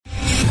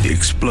The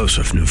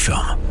explosive new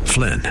film,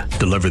 Flynn,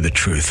 deliver the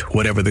truth,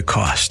 whatever the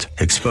cost,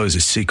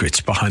 exposes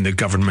secrets behind the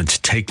government's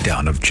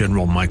takedown of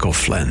General Michael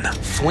Flynn.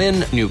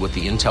 Flynn knew what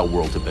the intel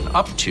world had been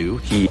up to.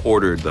 He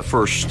ordered the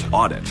first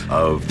audit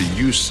of the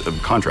use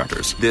of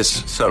contractors.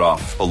 This set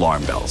off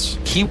alarm bells.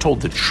 He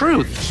told the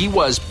truth. He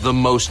was the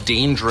most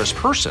dangerous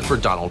person for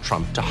Donald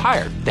Trump to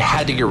hire. They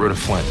had to get rid of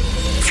Flynn.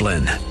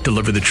 Flynn,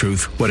 deliver the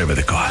truth, whatever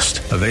the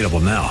cost. Available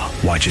now.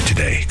 Watch it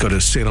today. Go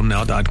to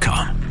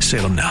salemnow.com.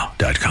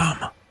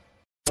 salemnow.com.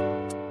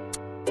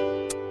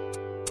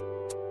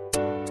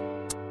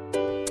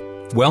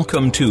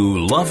 Welcome to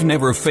Love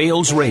Never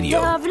Fails Radio.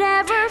 Love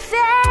never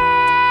fails.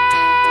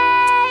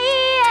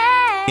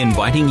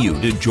 Inviting you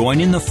to join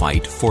in the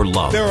fight for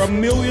love. There are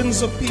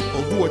millions of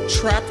people who are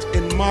trapped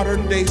in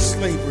modern-day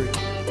slavery.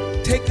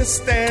 Take a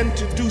stand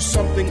to do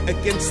something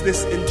against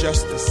this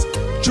injustice.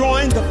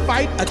 Join the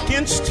fight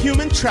against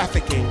human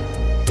trafficking.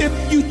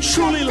 If you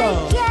truly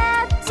love,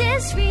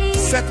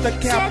 set the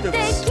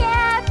captives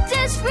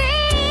free.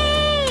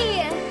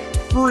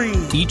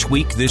 Each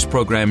week, this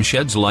program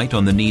sheds light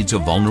on the needs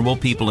of vulnerable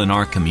people in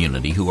our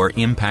community who are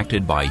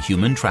impacted by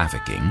human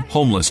trafficking,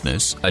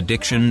 homelessness,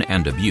 addiction,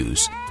 and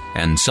abuse,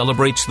 and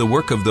celebrates the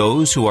work of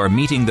those who are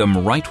meeting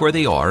them right where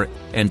they are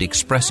and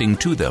expressing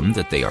to them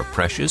that they are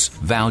precious,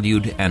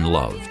 valued, and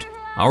loved.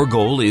 Our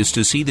goal is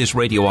to see this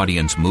radio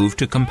audience move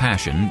to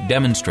compassion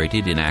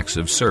demonstrated in acts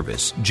of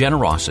service,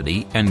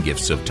 generosity, and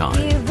gifts of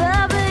time. Give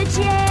up a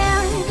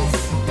chance.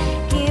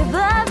 Give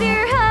up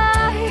your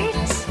heart.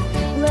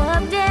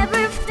 Love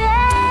never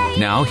fails.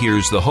 Now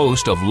here's the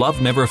host of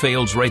Love Never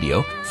Fails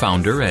Radio,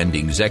 founder and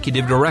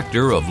executive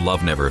director of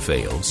Love Never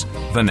Fails,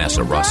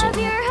 Vanessa Russell.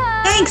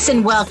 Thanks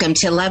and welcome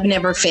to Love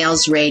Never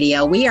Fails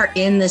Radio. We are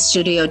in the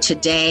studio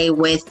today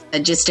with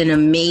just an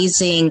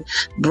amazing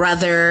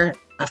brother,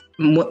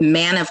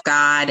 man of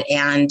God,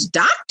 and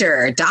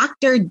Dr.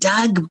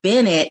 Doug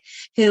Bennett,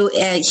 who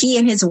he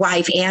and his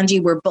wife, Angie,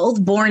 were both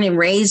born and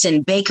raised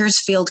in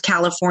Bakersfield,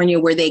 California,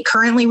 where they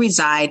currently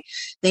reside.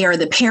 They are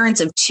the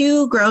parents of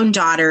two grown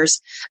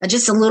daughters.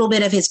 Just a little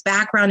bit of his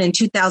background. In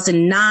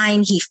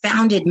 2009, he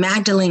founded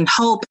Magdalene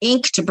Hope,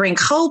 Inc. to bring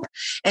hope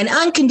and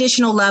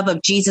unconditional love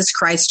of Jesus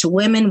Christ to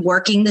women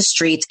working the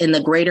streets in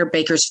the greater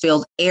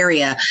Bakersfield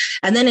area.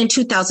 And then in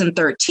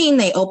 2013,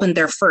 they opened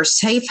their first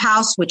safe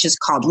house, which is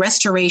called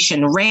Restoration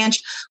Ranch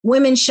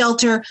Women's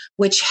Shelter,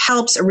 which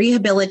helps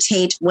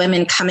rehabilitate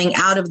women coming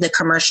out of the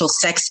commercial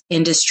sex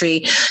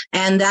industry.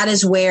 And that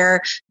is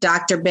where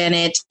Dr.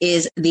 Bennett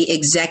is the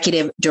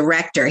executive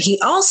director. He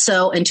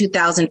also, in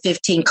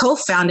 2015,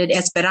 co-founded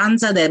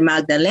Esperanza de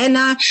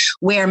Magdalena,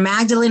 where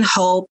Magdalene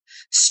Hope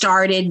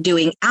started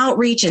doing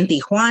outreach in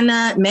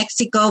Tijuana,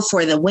 Mexico,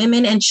 for the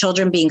women and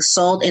children being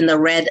sold in the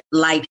red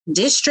light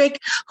district,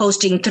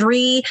 hosting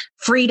 3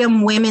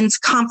 Freedom Women's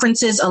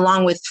Conferences,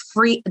 along with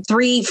three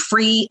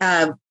free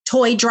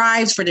toy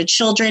drives for the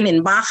children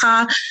in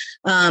Baja,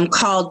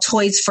 called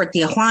Toys for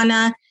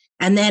Tijuana.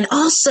 And then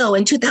also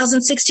in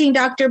 2016,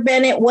 Dr.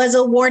 Bennett was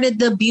awarded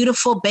the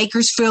beautiful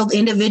Bakersfield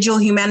Individual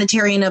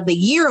Humanitarian of the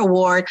Year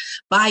Award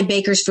by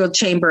Bakersfield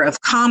Chamber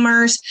of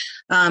Commerce.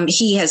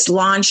 He has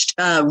launched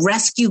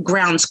Rescue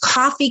Grounds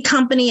Coffee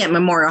Company at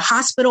Memorial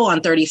Hospital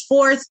on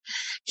 34th.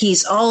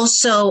 He's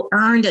also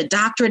earned a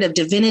doctorate of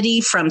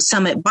divinity from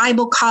Summit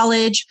Bible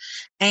College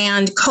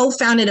and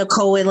co-founded a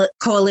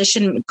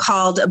coalition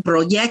called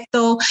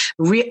Proyecto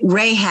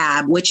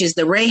Rehab, which is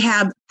the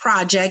Rehab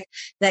Project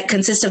that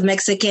consists of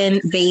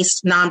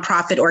Mexican-based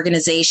nonprofit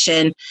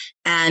organization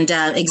and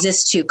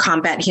exists to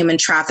combat human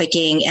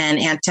trafficking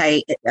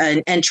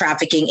and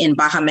trafficking in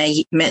Baja,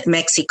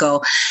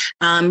 Mexico.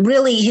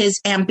 Really, his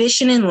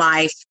ambition in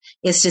life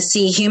is to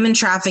see human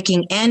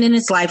trafficking end in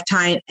his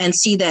lifetime and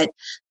see that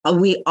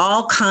we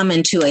all come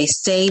into a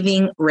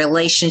saving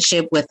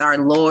relationship with our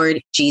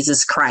Lord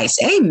Jesus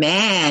Christ.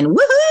 Amen.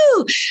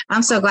 Woohoo!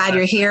 I'm so glad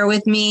you're here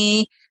with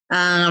me.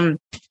 So,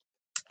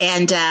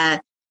 and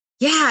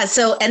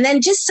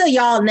then just so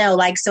y'all know,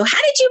 so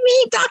how did you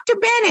meet Dr.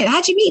 Bennett?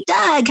 How'd you meet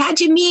Doug? How'd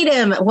you meet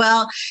him?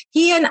 Well,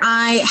 he and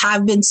I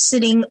have been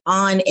sitting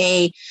on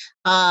a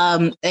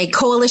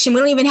coalition. We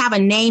don't even have a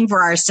name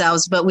for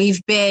ourselves, but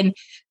we've been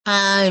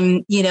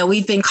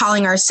we've been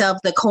calling ourselves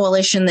the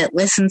coalition that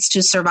listens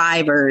to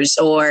survivors,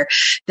 or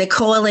the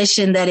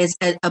coalition that is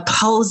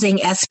opposing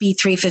SB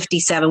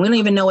 357. We don't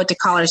even know what to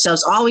call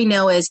ourselves. All we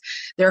know is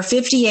there are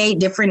 58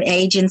 different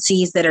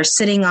agencies that are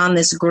sitting on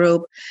this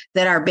group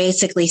that are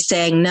basically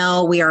saying,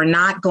 no, we are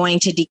not going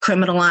to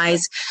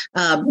decriminalize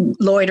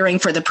loitering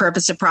for the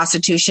purpose of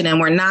prostitution. And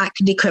we're not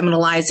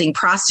decriminalizing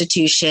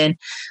prostitution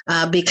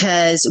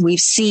because we've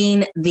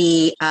seen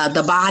the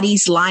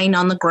bodies lying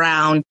on the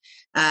ground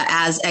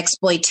as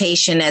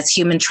exploitation, as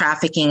human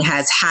trafficking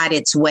has had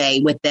its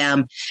way with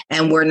them.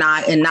 And we're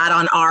not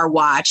on our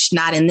watch,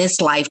 not in this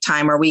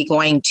lifetime are we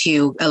going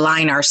to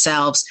align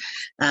ourselves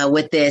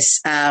with this,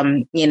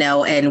 and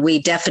we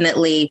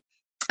definitely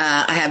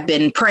have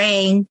been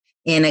praying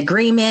in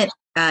agreement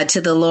to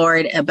the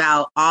Lord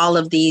about all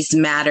of these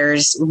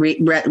matters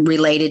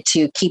related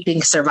to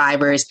keeping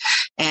survivors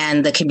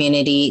and the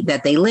community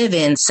that they live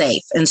in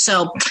safe. And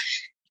so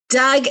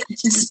Doug,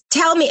 just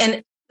tell me,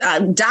 and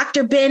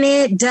Dr.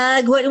 Bennett,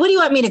 Doug, what do you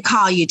want me to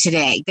call you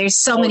today? There's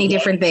so many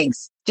different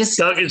things. Just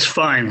Doug is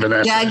fine,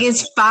 Vanessa. Doug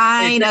is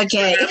fine.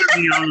 Okay.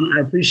 I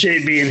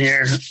appreciate being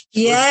here.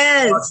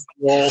 Yes.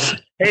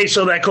 Hey,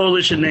 so that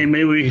coalition name,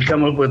 maybe we could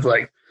come up with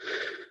like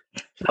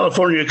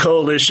California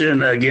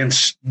Coalition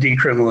Against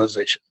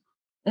Decriminalization.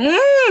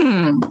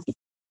 I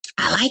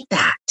like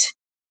that.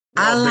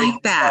 I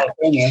like that.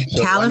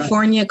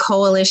 California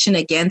Coalition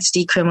Against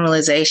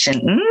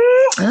Decriminalization.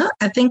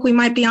 I think we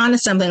might be onto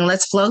something.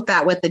 Let's float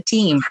that with the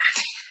team.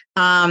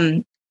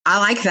 I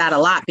like that a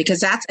lot because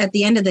that's at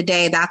the end of the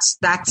day, that's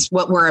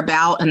what we're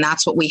about. And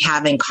that's what we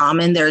have in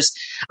common. There's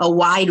a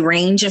wide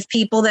range of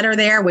people that are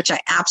there, which I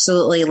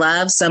absolutely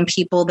love. Some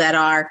people that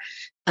are,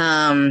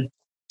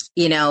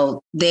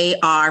 they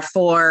are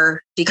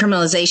for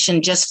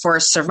decriminalization just for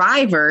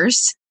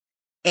survivors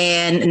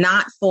and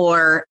not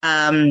for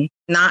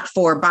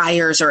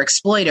buyers or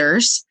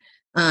exploiters.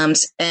 And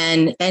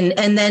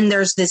then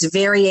there's this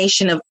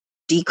variation of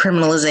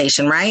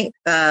decriminalization, right?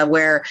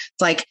 Where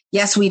it's like,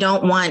 yes, we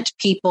don't want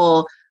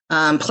people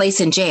placed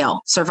in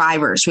jail,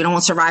 survivors. We don't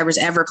want survivors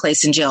ever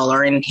placed in jail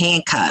or in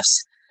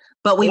handcuffs,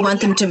 but we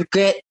want them to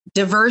get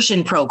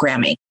diversion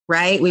programming,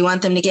 right? We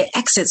want them to get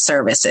exit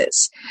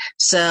services.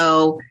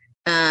 So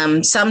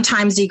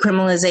sometimes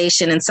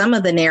decriminalization and some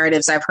of the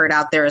narratives I've heard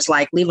out there is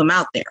like, leave them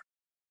out there.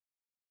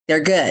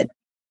 They're good.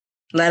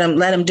 Let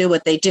them do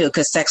what they do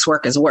because sex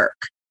work is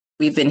work.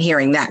 We've been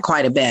hearing that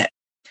quite a bit.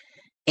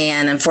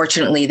 And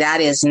unfortunately,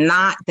 that is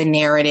not the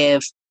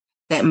narrative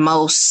that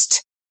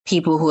most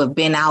people who have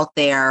been out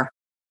there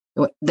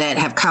that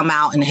have come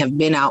out and have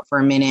been out for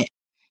a minute,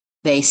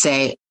 they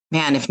say,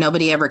 man, if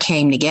nobody ever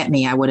came to get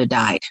me, I would have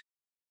died.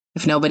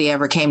 If nobody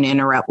ever came to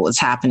interrupt what was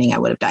happening, I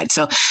would have died.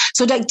 So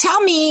Doug,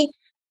 tell me,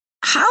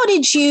 how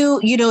did you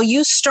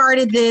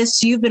started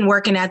this, you've been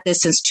working at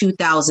this since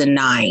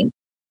 2009.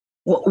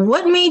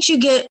 What made you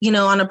get,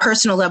 on a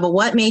personal level,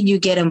 what made you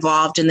get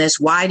involved in this?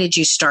 Why did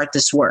you start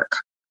this work?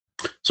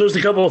 So there's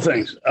a couple of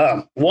things.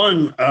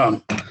 One,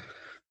 I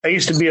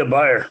used to be a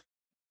buyer.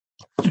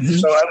 Mm-hmm.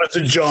 So I was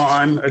a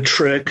John, a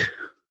trick,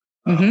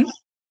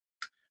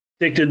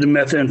 addicted to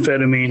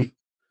methamphetamine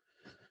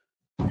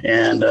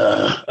and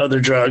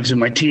other drugs in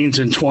my teens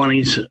and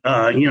 20s.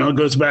 It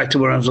goes back to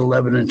when I was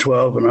 11 and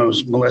 12 and I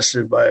was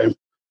molested by an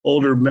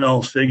older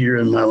male figure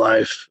in my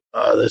life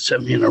that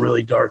sent me in a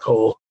really dark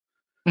hole.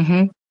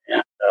 Mm-hmm.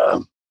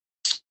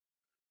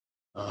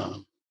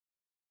 And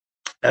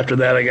after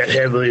that, I got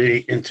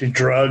heavily into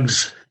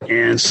drugs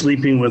and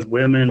sleeping with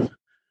women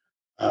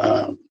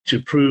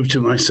to prove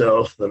to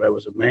myself that I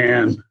was a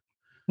man.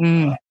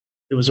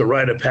 It was a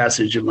rite of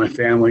passage in my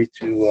family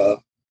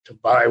to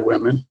buy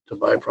women, to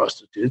buy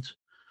prostitutes.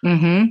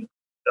 Mm-hmm.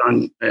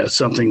 Done as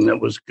something that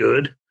was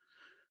good.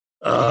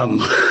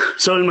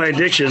 So in my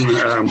addiction,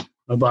 I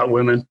bought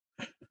women,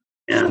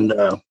 and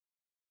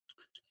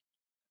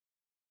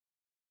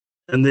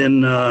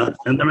then I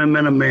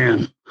met a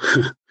man.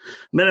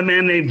 Met a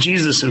man named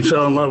Jesus and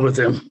fell in love with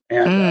him.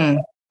 And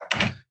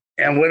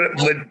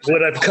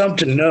what I've come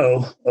to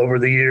know over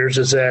the years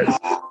is that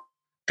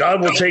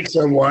God will take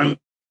someone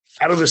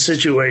out of a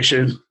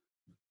situation,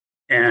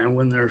 and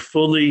when they're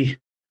fully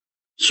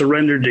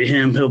surrendered to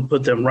him, he'll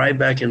put them right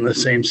back in the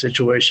same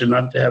situation,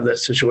 not to have that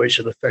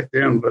situation affect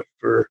them, but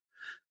for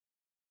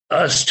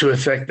us to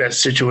affect that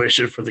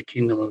situation for the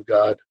kingdom of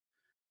God.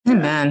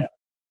 Amen.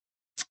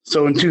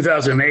 So in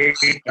 2008,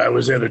 I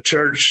was at a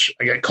church.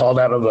 I got called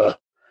out of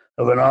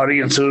an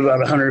audience of about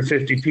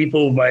 150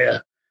 people by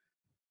a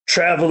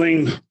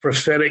traveling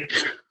prophetic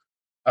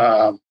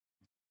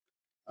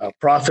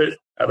prophet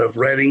out of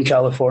Redding,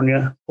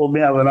 California. Pulled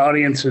me out of an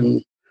audience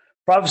and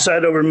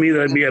prophesied over me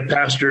that I'd be a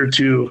pastor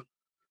to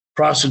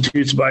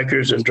prostitutes,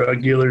 bikers, and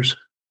drug dealers.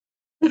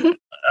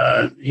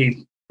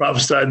 He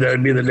prophesied that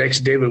I'd be the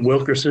next David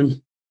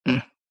Wilkerson.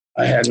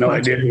 I had no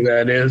idea who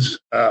that is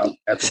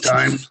at the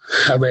time.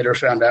 I later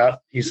found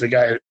out he's the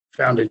guy that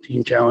founded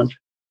Teen Challenge.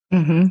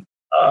 Mm-hmm.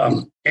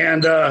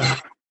 And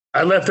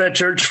I left that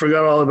church,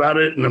 forgot all about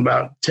it. And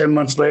about 10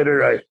 months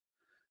later, I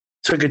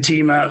took a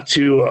team out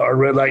to our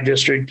red light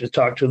district to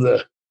talk to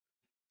the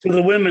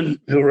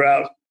women who were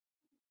out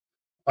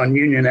on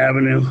Union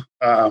Avenue.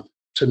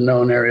 It's a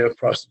known area of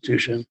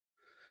prostitution.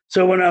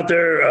 So I went out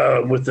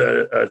there with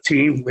a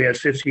team. We had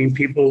 15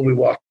 people. We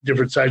walked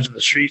different sides of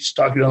the streets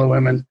talking to the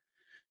women.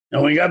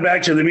 And when we got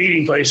back to the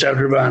meeting place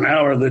after about an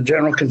hour, the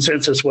general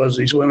consensus was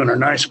these women are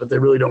nice, but they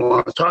really don't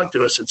want to talk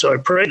to us. And so I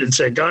prayed and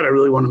said, God, I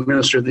really want to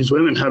minister to these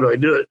women. How do I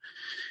do it?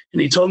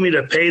 And he told me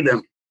to pay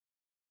them.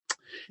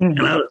 Mm-hmm.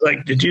 And I was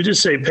like, did you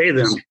just say pay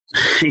them?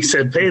 He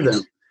said, pay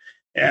them.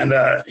 And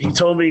he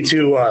told me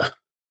to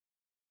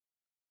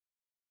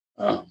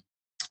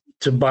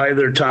buy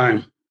their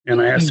time.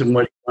 And I asked him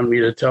what he wanted me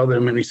to tell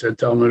them. And he said,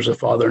 tell them there's a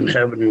Father in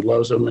heaven who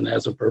loves them and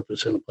has a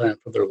purpose and a plan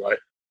for their life.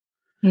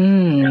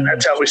 And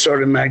that's how we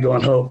started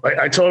Magdalene Hope.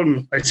 I told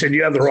him, I said,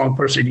 you have the wrong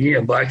person. You need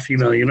a black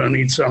female. You don't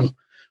need some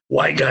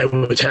white guy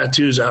with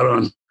tattoos out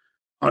on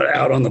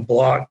the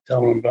block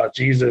telling them about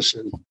Jesus.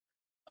 And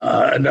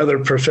Another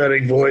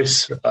prophetic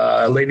voice,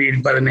 a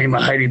lady by the name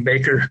of Heidi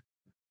Baker,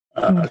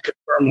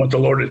 confirmed what the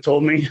Lord had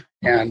told me.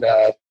 And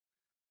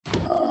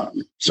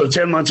so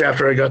 10 months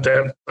after I got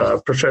that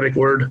prophetic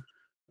word,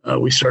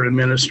 we started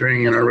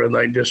ministering in our red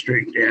light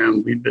district,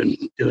 and we've been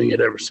doing it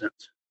ever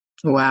since.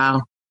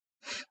 Wow.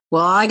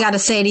 Well, all I got to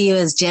say to you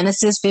is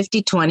Genesis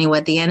 50:20,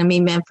 what the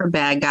enemy meant for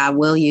bad, God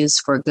will use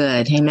for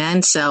good.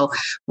 Amen. So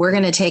we're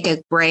going to take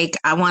a break.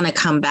 I want to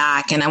come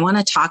back, and I want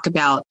to talk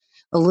about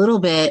a little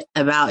bit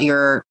about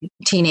your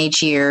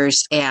teenage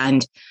years.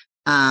 And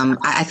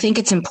I think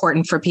it's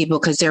important for people,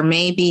 because there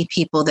may be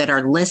people that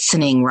are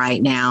listening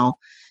right now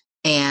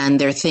and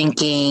they're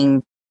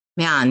thinking,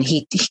 man,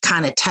 he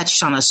kind of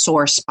touched on a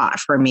sore spot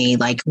for me.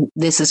 Like,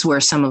 this is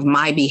where some of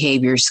my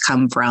behaviors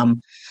come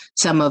from.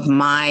 Some of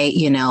my,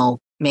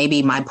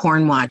 maybe my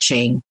porn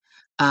watching,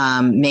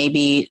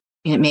 maybe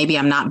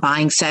I'm not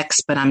buying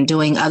sex, but I'm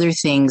doing other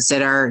things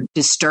that are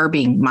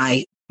disturbing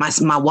my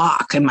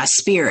walk and my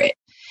spirit,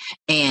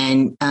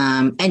 and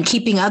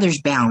keeping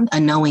others bound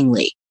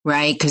unknowingly.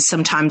 Right. Because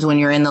sometimes when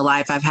you're in the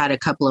life, I've had a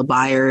couple of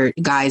buyer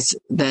guys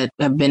that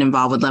have been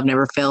involved with Love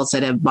Never Fails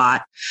that have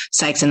bought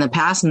sex in the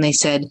past. And they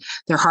said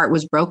their heart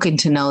was broken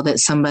to know that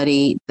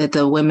that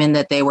the women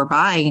that they were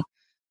buying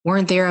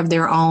weren't there of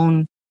their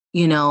own,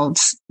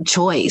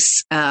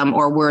 choice,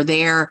 or were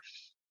there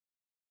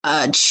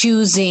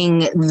choosing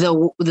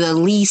the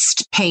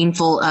least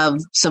painful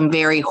of some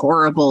very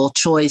horrible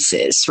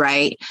choices,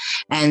 right?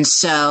 And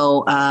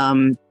so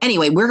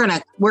anyway, we're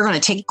gonna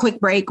take a quick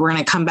break. We're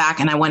gonna come back,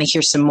 and I want to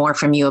hear some more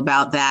from you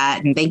about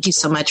that. And thank you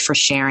so much for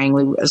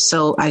sharing. I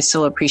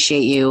so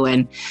appreciate you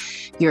and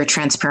your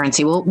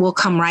transparency. We'll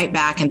come right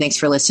back, and thanks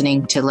for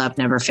listening to Love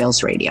Never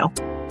Fails Radio.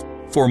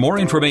 For more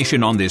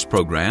information on this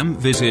program,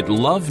 visit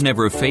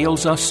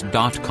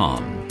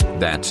loveneverfailsus.com.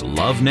 That's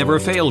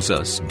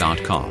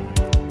loveneverfailsus.com.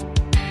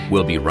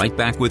 We'll be right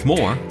back with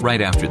more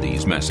right after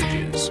these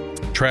messages.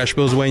 Trash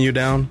bills weighing you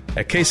down?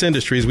 At Case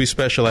Industries, we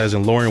specialize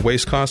in lowering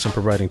waste costs and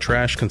providing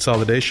trash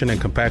consolidation and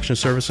compaction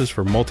services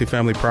for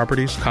multifamily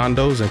properties,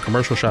 condos, and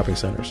commercial shopping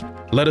centers.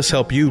 Let us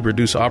help you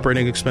reduce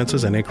operating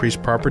expenses and increase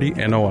property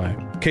NOI.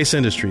 Case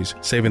Industries,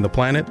 saving the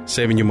planet,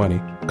 saving you money.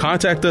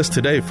 Contact us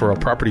today for a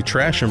property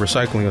trash and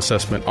recycling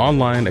assessment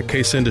online at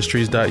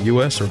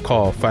caseindustries.us or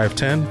call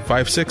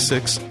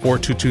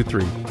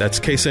 510-566-4223. That's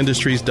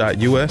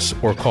caseindustries.us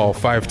or call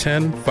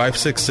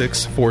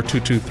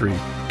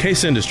 510-566-4223.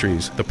 Case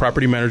Industries, the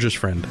property manager's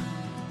friend.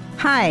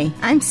 Hi,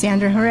 I'm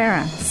Sandra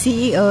Herrera,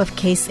 CEO of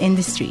Case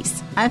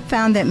Industries. I've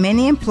found that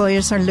many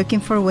employers are looking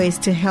for ways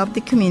to help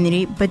the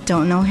community but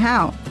don't know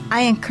how.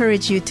 I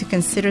encourage you to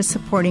consider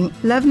supporting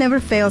Love Never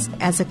Fails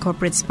as a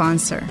corporate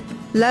sponsor.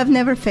 Love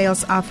Never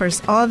Fails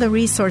offers all the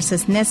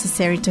resources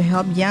necessary to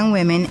help young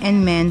women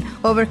and men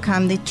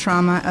overcome the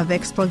trauma of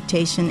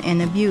exploitation and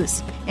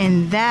abuse.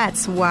 And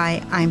that's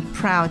why I'm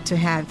proud to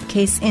have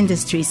Case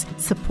Industries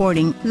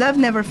supporting Love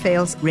Never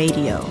Fails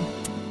Radio.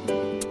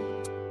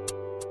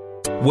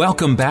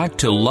 Welcome back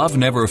to Love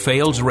Never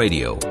Fails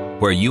Radio,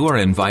 where you are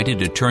invited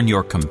to turn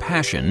your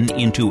compassion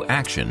into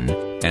action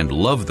and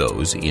love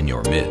those in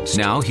your midst.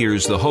 Now,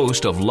 here's the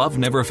host of Love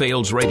Never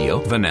Fails Radio,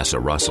 Vanessa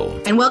Russell.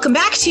 And welcome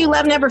back to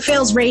Love Never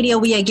Fails Radio.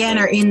 We again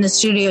are in the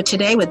studio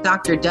today with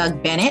Dr.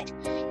 Doug Bennett.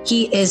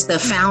 He is the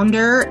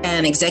founder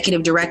and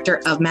executive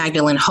director of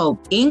Magdalene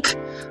Hope, Inc.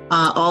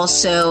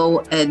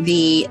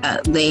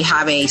 They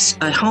have a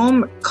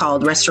home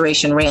called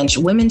Restoration Ranch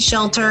Women's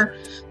Shelter,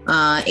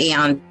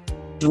 and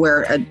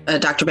where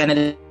Dr. Bennett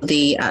is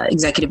the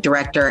executive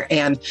director,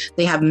 and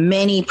they have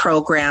many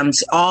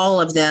programs, all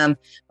of them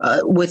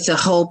with the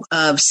hope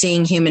of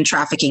seeing human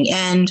trafficking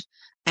end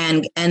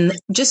and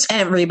just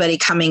everybody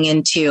coming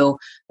into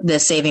a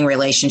saving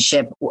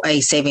relationship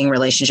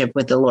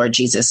with the Lord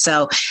Jesus.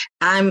 So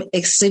I'm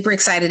super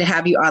excited to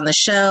have you on the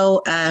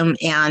show.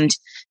 And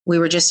we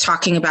were just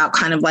talking about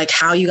kind of like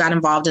how you got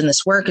involved in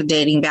this work,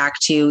 dating back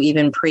to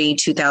even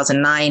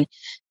pre-2009.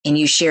 And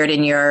you shared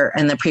in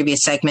the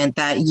previous segment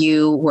that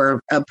you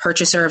were a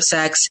purchaser of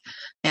sex,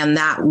 and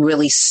that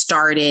really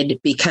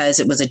started because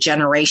it was a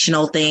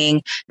generational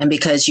thing and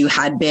because you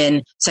had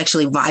been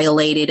sexually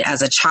violated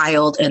as a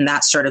child, and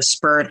that sort of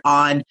spurred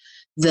on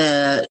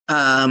the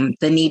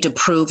need to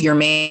prove your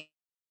man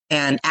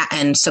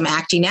and some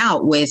acting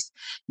out with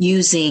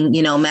using,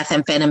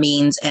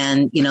 methamphetamines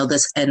and,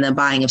 and the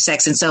buying of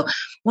sex. And so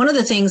one of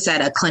the things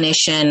that a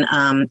clinician,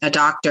 a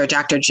doctor,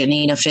 Dr.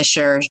 Janina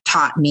Fisher,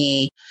 taught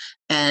me,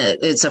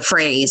 it's a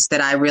phrase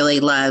that I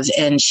really love.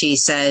 And she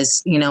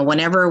says,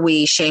 whenever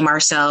we shame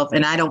ourselves,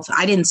 and I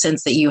didn't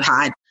sense that you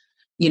had,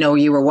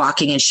 you were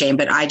walking in shame,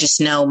 but I just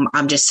know,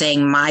 I'm just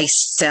saying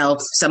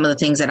myself, some of the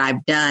things that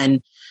I've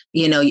done,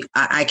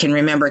 I can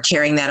remember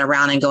carrying that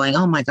around and going,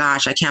 oh my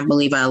gosh, I can't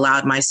believe I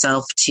allowed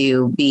myself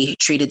to be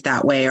treated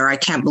that way. Or I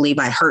can't believe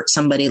I hurt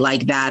somebody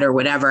like that or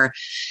whatever.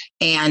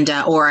 And,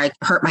 or I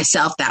hurt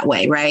myself that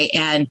way. Right.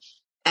 And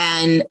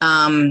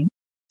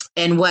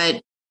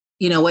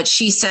what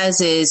she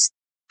says is,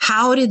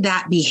 how did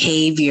that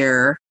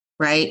behavior,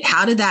 right?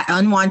 How did that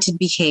unwanted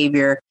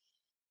behavior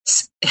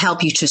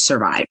help you to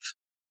survive?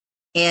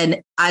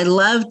 And I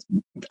love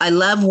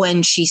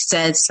when she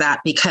says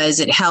that, because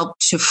it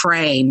helped to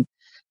frame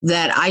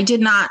that I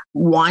did not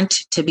want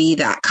to be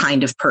that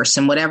kind of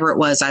person, whatever it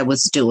was I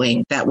was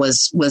doing that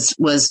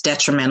was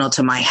detrimental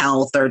to my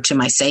health or to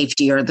my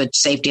safety or the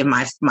safety of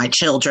my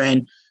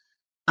children.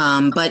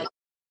 But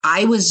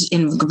I was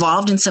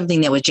involved in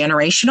something that was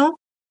generational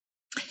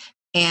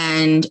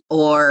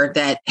or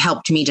that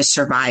helped me to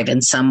survive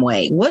in some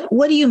way.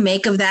 What do you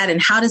make of that?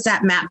 And how does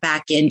that map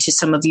back into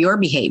some of your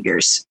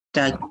behaviors,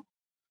 Doug?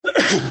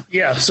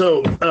 Yeah.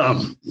 So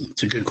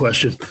it's a good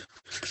question.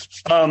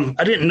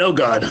 I didn't know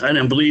God. I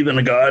didn't believe in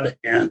a God.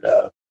 And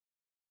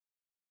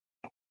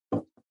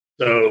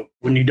so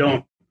when you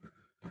don't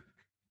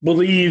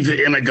believe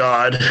in a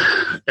God,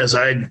 as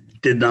I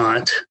did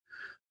not,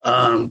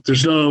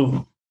 there's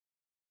no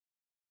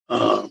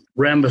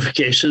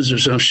ramifications.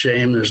 There's no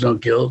shame. There's no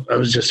guilt. I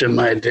was just in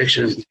my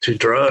addiction to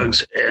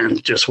drugs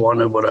and just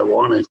wanted what I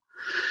wanted.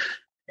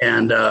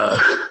 And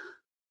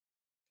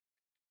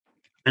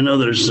I know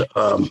there's,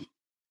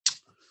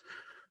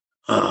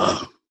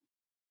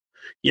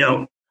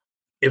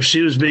 if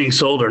she was being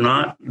sold or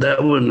not,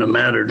 that wouldn't have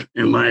mattered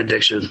in my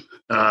addiction.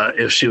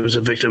 If she was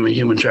a victim of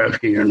human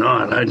trafficking or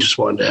not, I just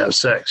wanted to have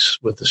sex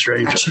with the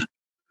stranger.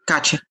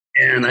 Gotcha.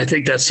 And I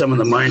think that's some of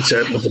the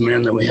mindset of the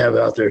men that we have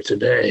out there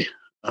today.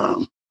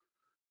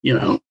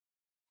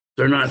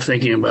 They're not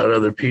thinking about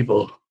other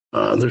people.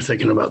 They're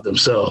thinking about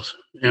themselves.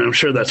 And I'm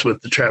sure that's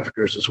with the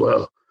traffickers as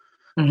well.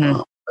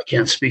 Mm-hmm. I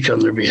can't speak on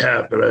their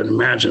behalf, but I'd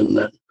imagine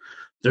that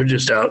they're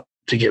just out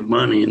to get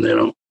money and they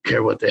don't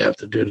care what they have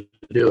to do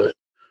it.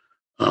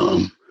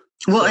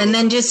 And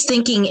then just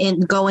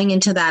going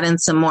into that in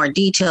some more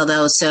detail,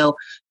 though. So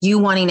you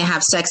wanting to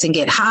have sex and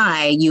get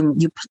high,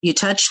 you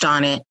touched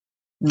on it.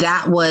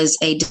 That was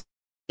a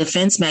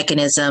defense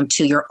mechanism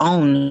to your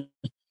own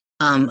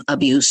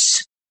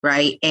abuse,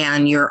 right?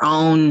 And your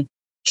own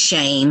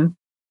shame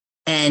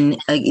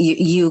and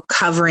you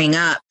covering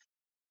up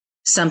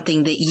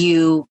something that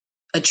you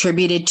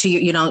attributed to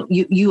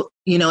you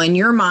in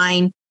your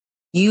mind,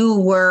 you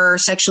were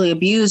sexually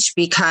abused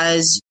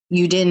because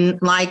you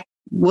didn't like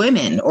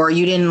women or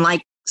you didn't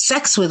like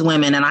sex with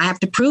women and I have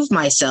to prove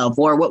myself,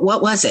 or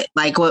what was it?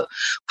 Like,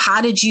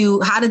 how did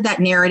that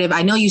narrative,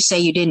 I know you say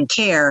you didn't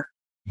care,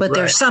 but right.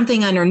 There's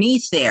something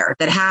underneath there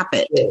that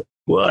happened.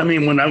 Well, I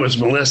mean, when I was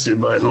molested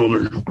by an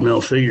older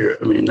male figure,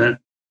 I mean, that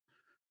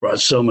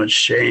brought so much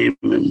shame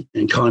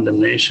and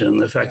condemnation.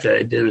 The fact that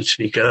I didn't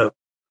speak up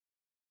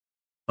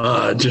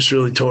just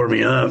really tore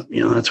me up.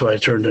 That's why I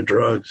turned to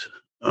drugs.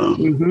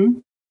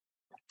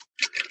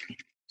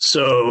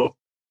 So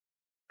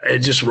it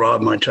just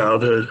robbed my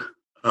childhood.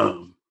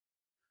 And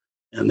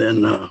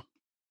then,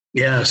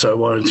 so I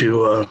wanted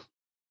to,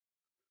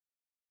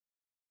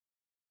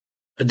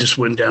 I just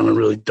went down a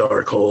really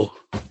dark hole.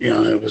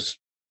 It was.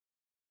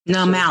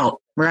 Numb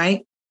out,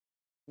 right?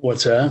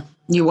 What's that?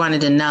 You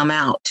wanted to numb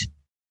out.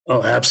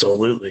 Oh,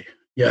 absolutely.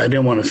 Yeah, I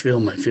didn't want to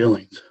feel my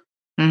feelings.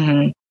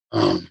 Mm-hmm.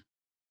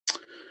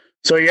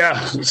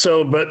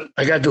 But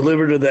I got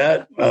delivered of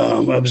that.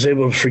 I was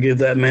able to forgive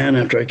that man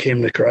after I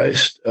came to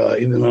Christ,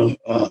 even though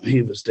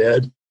he was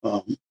dead.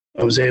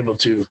 I was able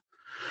to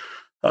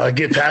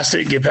get past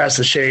it, get past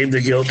the shame,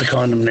 the guilt, the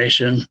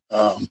condemnation,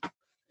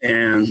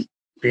 and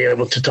be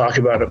able to talk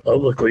about it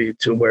publicly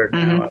to where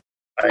now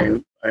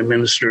I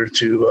minister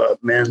to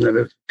men that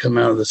have come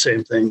out of the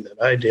same thing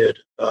that I did,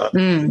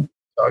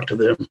 talk to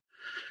them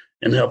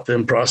and help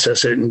them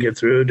process it and get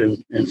through it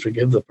and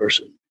forgive the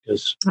person.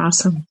 Because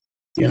awesome.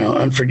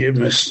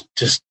 Unforgiveness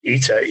just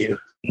eats at you.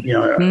 I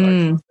like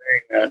saying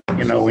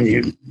that, when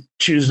you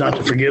choose not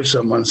to forgive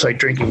someone, it's like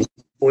drinking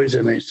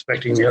poison and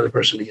expecting the other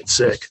person to get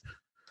sick.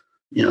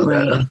 Right.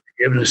 That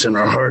unforgiveness in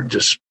our heart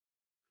just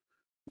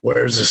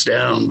wears us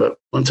down. But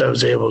once I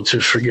was able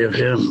to forgive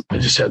him, I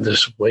just had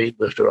this weight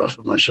lifted off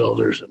of my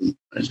shoulders and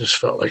I just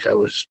felt like I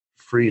was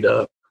freed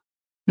up.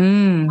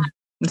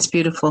 It's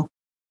beautiful.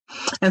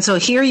 And so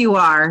here you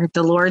are,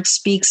 the Lord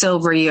speaks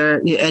over you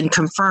and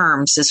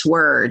confirms this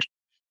word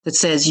that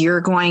says you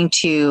are going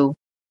to,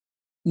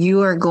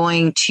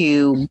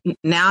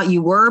 now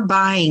you were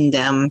buying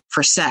them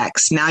for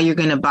sex. Now you're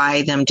going to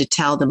buy them to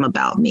tell them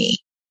about me.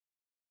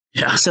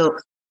 Yeah. So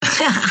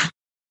how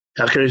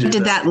crazy what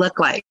did that look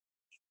like?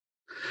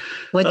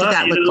 What did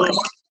that look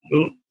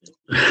like?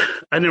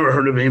 I never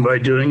heard of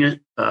anybody doing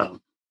it.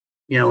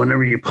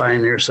 Whenever you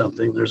pioneer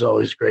something, there's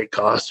always great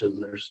cost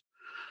and there's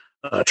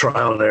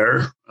trial and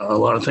error. A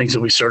lot of things that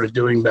we started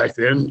doing back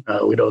then,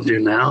 we don't do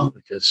now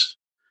because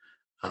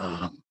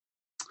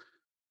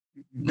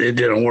it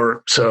didn't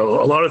work.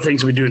 So a lot of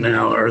things we do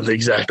now are the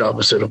exact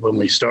opposite of when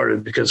we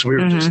started because we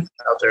were just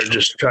out there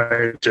just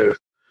trying to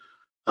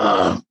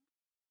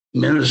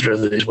minister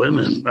to these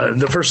women.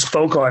 The first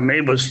phone call I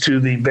made was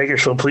to the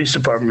Bakersfield Police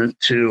Department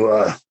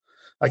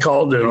I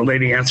called and a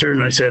lady answered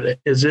and I said,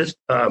 is it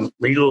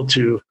legal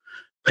to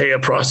pay a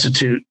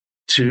prostitute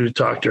to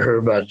talk to her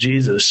about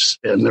Jesus?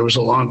 And there was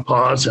a long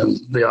pause and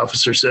the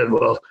officer said,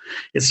 well,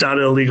 it's not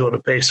illegal to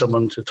pay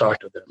someone to talk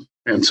to them.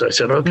 And so I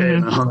said, okay.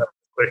 And I hung up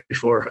quick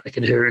before I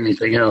could hear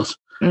anything else.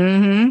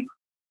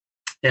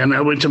 And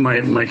I went to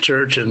my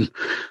church, and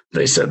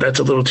they said, that's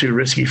a little too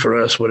risky for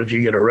us. What if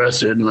you get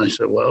arrested? And I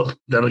said, well,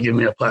 that'll give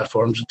me a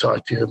platform to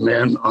talk to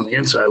man on the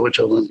inside, which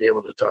I wouldn't be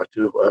able to talk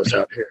to if I was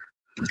out here.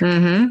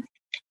 Mm-hmm.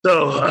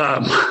 So,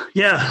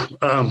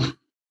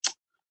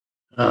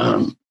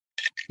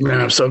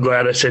 man, I'm so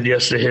glad I said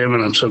yes to him,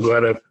 and I'm so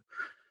glad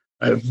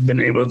I've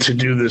been able to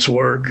do this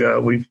work.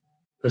 We've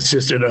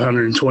assisted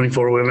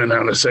 124 women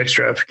out of sex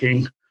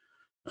trafficking.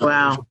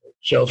 Wow.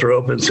 Shelter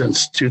open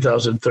since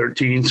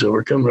 2013, so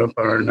we're coming up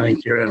on our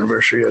 9th year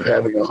anniversary of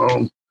having a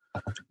home.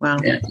 Wow.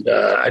 And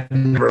I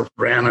never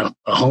ran a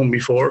home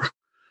before.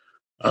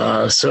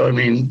 So, I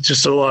mean,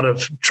 just a lot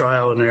of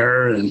trial and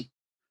error and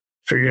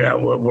figuring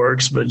out what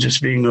works, but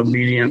just being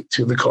obedient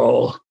to the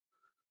call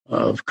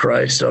of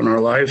Christ on our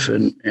life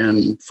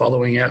and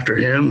following after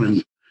him.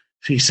 And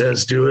if he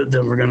says do it,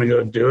 then we're going to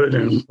go do it,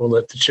 and we'll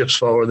let the chips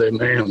fall where they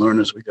may and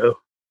learn as we go.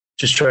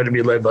 Just try to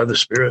be led by the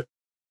Spirit.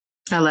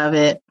 I love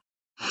it.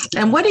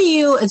 And what are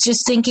you,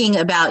 just thinking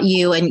about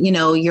you and,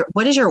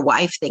 what does your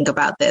wife think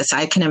about this?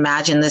 I can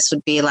imagine this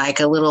would be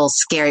like a little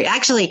scary.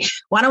 Actually,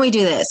 why don't we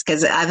do this?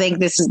 Because I think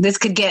this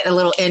could get a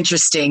little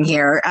interesting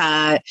here.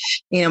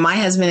 My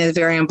husband is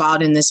very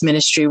involved in this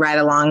ministry right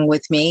along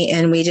with me.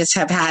 And we just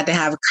have had to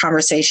have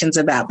conversations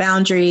about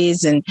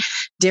boundaries and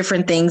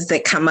different things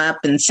that come up.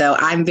 And so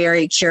I'm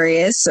very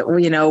curious,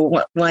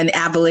 one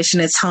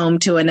abolitionist home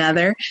to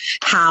another,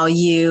 how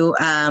you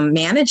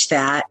manage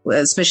that,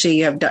 especially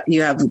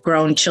you have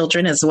grown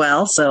children as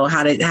well. So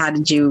how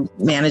did you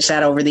manage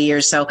that over the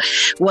years? So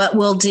what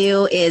we'll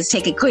do is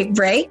take a quick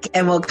break,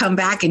 and we'll come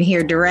back and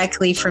hear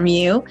directly from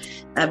you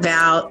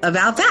about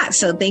that.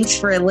 So thanks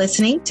for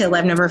listening to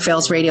Love Never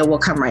Fails Radio. We'll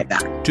come right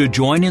back. To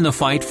join in the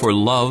fight for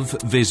love,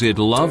 visit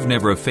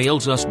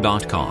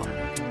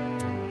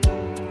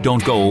loveneverfailsus.com.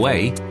 Don't go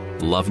away.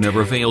 Love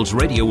Never Fails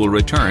Radio will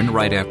return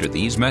right after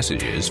these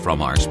messages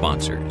from our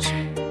sponsors.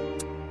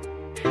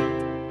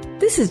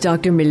 This is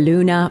Dr.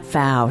 Miluna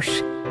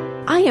Fausch.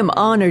 I am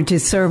honored to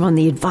serve on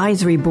the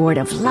advisory board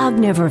of Love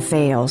Never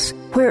Fails,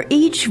 where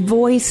each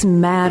voice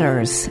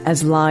matters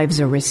as lives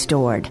are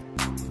restored.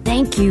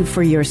 Thank you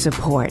for your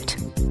support.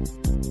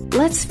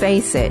 Let's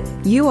face it,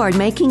 you are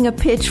making a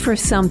pitch for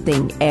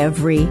something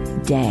every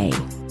day.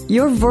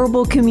 Your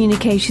verbal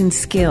communication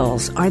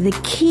skills are the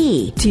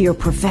key to your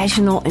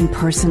professional and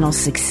personal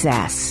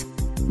success.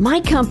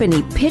 My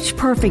company, Pitch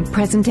Perfect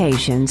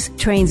Presentations,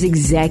 trains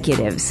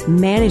executives,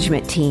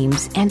 management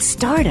teams, and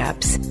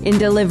startups in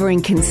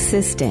delivering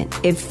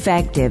consistent,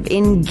 effective,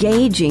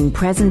 engaging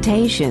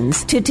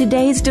presentations to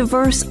today's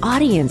diverse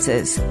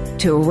audiences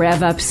to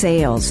rev up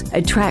sales,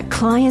 attract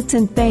clients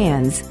and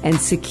fans, and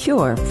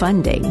secure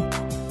funding.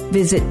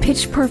 Visit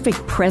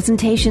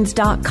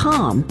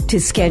pitchperfectpresentations.com to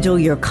schedule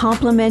your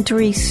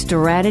complimentary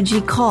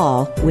strategy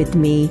call with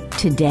me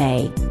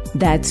today.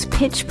 That's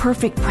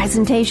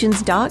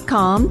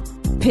pitchperfectpresentations.com,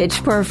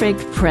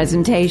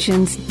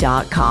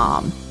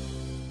 pitchperfectpresentations.com.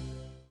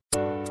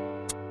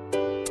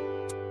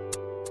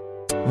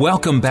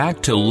 Welcome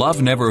back to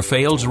Love Never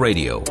Fails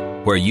Radio,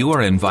 where you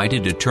are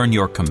invited to turn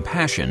your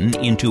compassion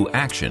into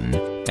action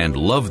and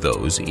love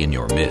those in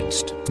your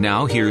midst.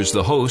 Now, here's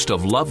the host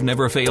of Love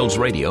Never Fails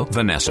Radio,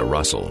 Vanessa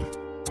Russell.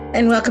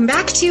 And welcome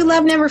back to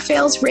Love Never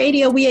Fails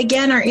Radio. We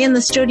again are in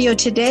the studio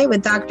today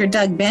with Dr.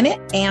 Doug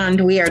Bennett,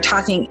 and we are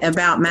talking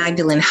about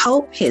Magdalene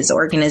Hope, his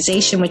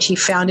organization, which he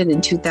founded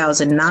in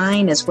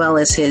 2009, as well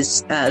as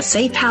his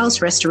Safe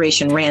House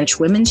Restoration Ranch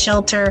Women's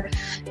Shelter,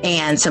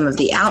 and some of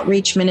the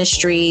outreach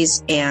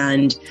ministries,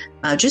 and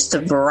just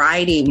a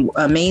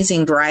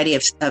amazing variety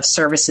of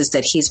services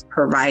that he's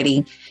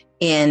providing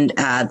in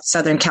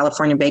Southern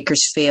California,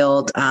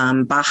 Bakersfield,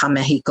 Baja,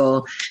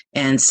 Mexico,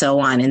 and so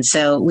on. And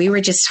so we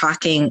were just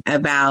talking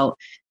about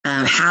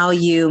how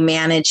you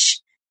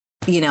manage,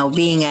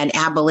 being an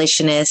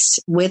abolitionist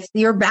with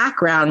your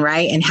background,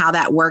 right? And how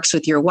that works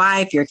with your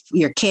wife, your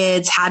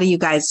kids. How do you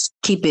guys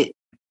keep it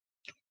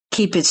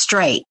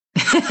straight?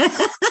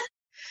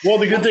 Well,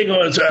 the good thing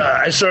was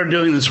I started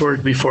doing this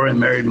work before I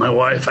married my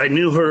wife. We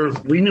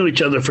knew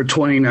each other for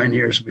 29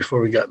 years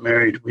before we got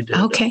married. We did.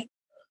 Okay.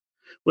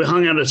 We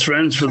hung out as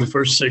friends for the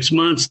first 6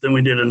 months. Then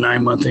we did a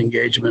 9-month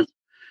engagement,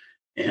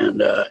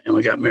 and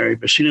we got married.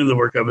 But she knew the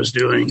work I was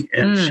doing,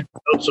 and she was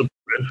so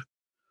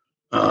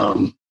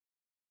supportive.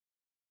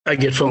 I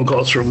get phone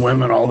calls from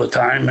women all the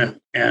time,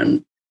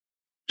 and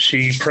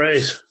she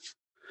prays.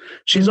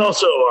 She's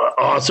also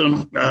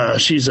awesome.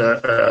 She's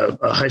a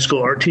high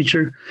school art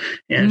teacher,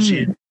 and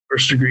she's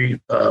first degree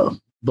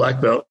black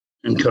belt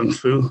in Kung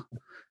Fu.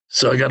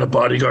 So I got a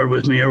bodyguard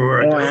with me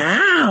everywhere I go.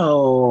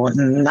 Wow.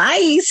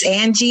 Nice,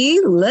 Angie.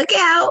 Look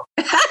out.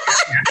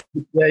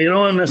 Yeah, you don't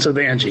want to mess with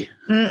Angie.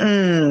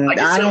 I can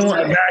send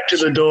her back to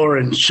the door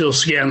and she'll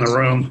scan the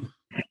room.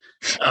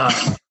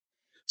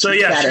 So,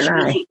 yeah, she's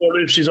really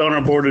supportive. She's on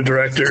our board of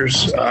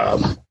directors.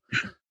 Awesome.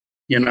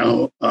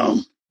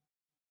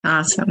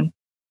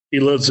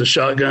 He loads the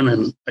shotgun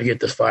and I get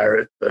to fire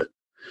it, but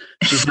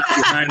she's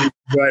behind me,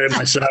 right at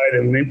my side,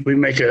 and we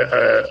make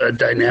a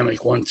dynamic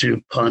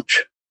 1-2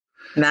 punch.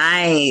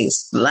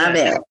 Nice. Love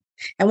it.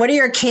 And what do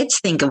your kids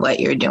think of what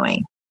you're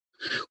doing?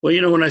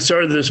 Well, when I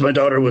started this, my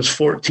daughter was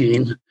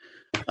 14.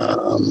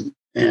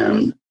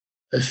 And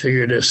I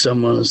figured if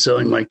someone was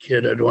selling my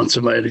kid, I'd want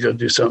somebody to go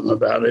do something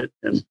about it.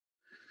 And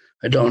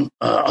I don't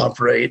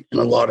operate in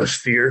a lot of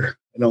fear.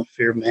 I don't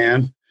fear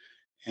man.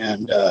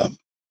 And I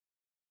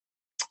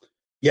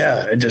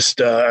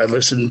just I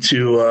listen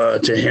to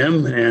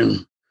him,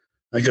 and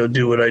I go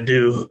do what I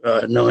do,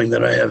 knowing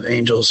that I have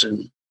angels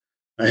and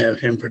I have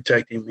him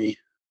protecting me.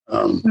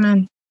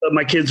 But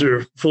my kids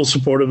are full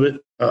support of it.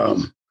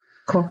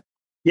 Cool.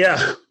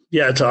 Yeah,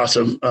 it's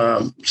awesome.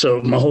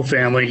 So my whole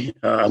family,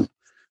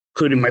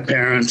 including my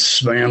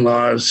parents, my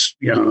in-laws,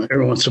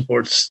 everyone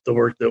supports the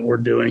work that we're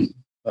doing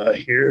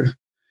here,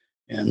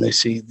 and they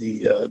see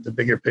the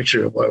bigger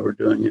picture of why we're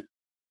doing it.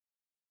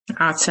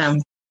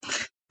 Awesome.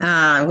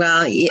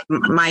 Well,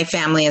 my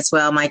family as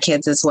well, my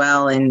kids as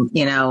well. And,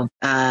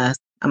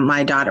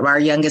 my daughter, our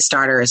youngest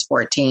daughter is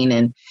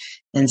 14.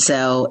 And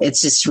so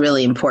it's just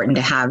really important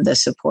to have the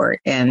support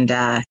and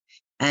that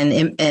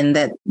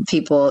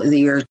people,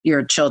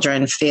 your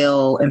children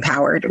feel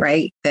empowered,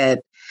 right?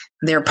 That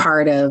they're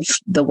part of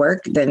the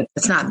work. Then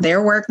it's not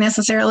their work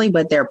necessarily,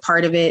 but they're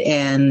part of it.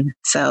 And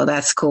so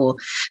that's cool.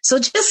 So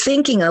just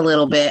thinking a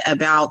little bit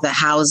about the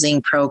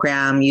housing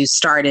program you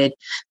started.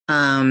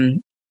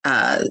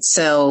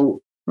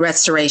 So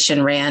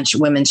Restoration Ranch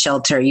Women's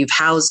Shelter, you've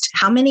housed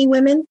how many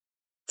women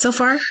so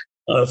far?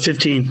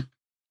 15.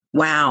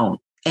 Wow.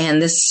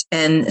 And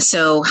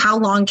so how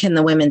long can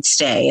the women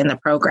stay in the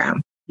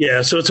program?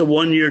 Yeah. So it's a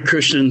 1-year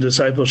Christian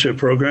discipleship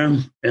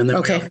program. And then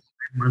okay.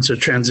 Months of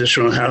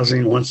transitional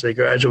housing once they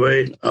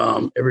graduate.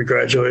 Every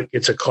graduate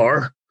gets a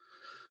car.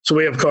 So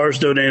we have cars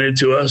donated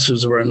to us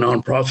as we're a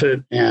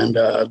nonprofit. And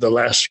the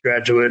last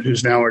graduate,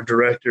 who's now our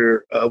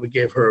director, we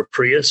gave her a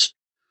Prius.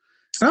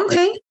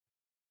 Okay.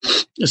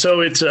 So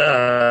it's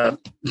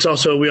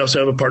also, we also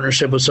have a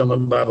partnership with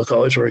Summit Bible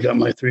College, where I got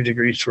my 3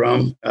 degrees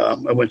from.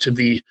 I went to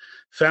the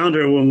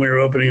founder when we were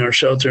opening our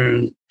shelter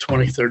in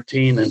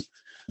 2013 and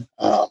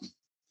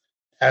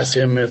asked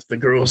him if the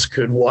girls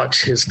could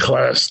watch his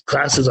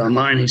classes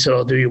online. He said,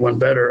 I'll do you one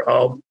better.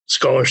 I'll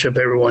scholarship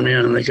everyone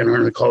in, and they can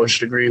earn a college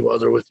degree while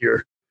they're with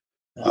your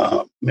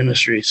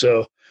ministry.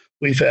 So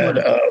we've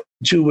had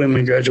 2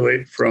 women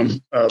graduate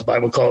from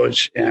Bible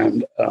college,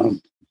 and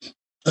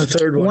a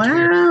third one.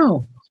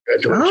 Wow.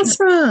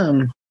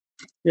 Awesome.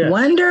 Yeah.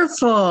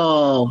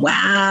 Wonderful.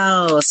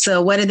 Wow.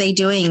 So what are they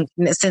doing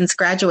since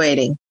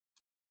graduating?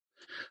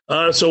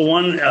 So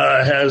one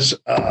has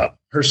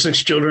her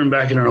 6 children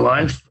back in her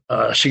life.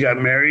 She got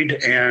married,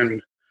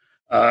 and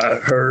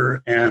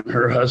her and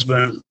her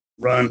husband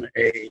run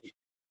a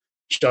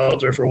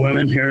shelter for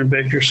women here in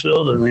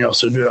Bakersfield, and they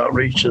also do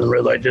outreach in the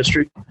red light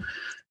district.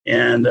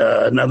 And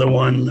another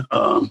one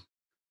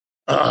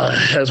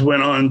has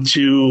went on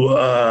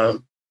to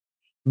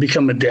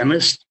become a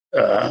dentist,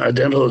 a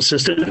dental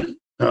assistant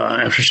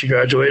after she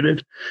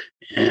graduated,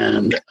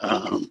 and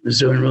is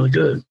doing really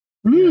good.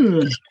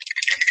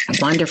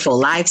 Wonderful.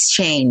 Life's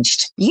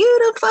changed.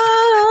 Beautiful.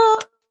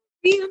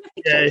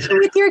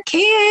 With your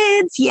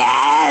kids.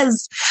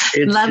 Yes.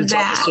 Love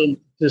that. Awesome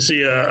to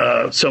see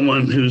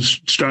someone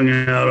who's strung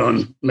out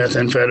on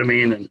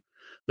methamphetamine and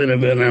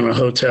living in a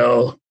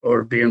hotel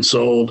or being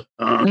sold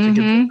to get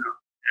them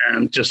out,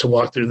 and just to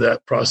walk through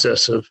that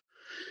process of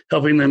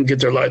helping them get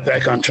their life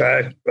back on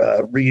track,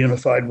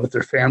 reunified with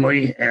their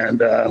family,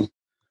 and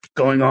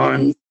going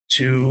on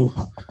to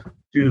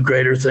do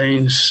greater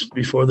things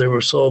before they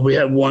were sold. We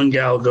had one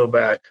gal go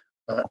back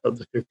of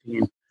the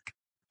 15.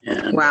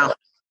 And wow.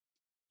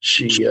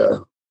 She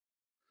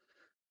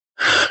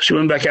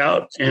went back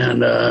out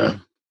and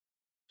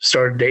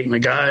started dating a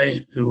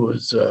guy who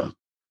was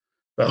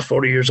about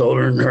 40 years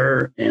older than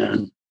her.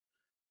 And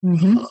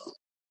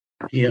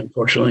he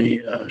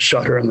unfortunately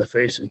shot her in the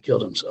face and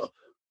killed himself.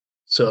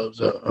 So it was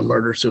a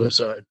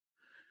murder-suicide.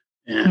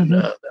 And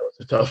that was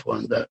a tough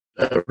one. That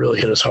really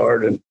hit us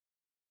hard. And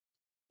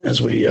as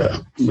we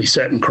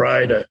sat and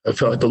cried, I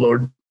felt like the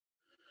Lord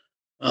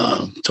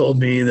told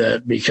me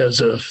that because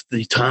of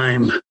the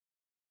time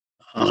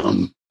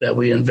that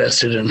we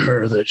invested in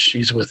her, that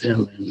she's with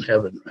him in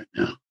heaven right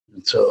now.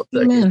 And so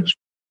that gave us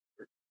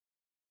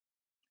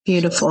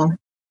beautiful.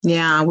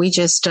 Yeah, we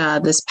just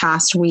this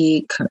past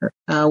week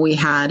we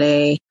had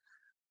a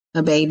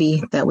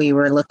baby that we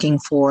were looking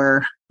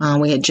for.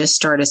 We had just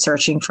started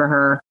searching for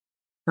her.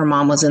 Her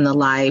mom was in the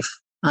life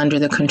under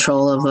the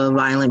control of a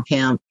violent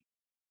pimp.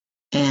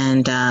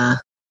 And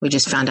we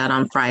just found out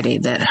on Friday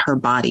that her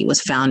body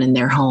was found in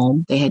their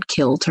home. They had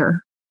killed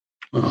her.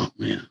 Oh,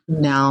 man.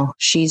 Now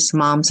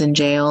mom's in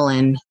jail,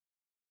 and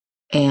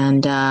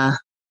the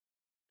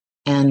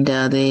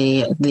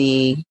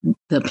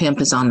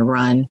pimp is on the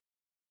run.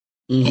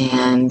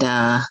 And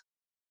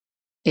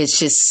it's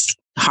just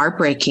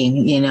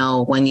heartbreaking,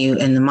 when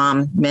and the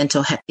mom,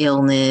 mental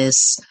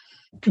illness,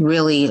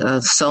 really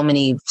so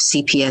many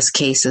CPS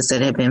cases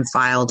that have been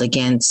filed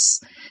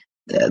against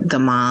the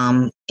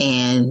mom.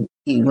 And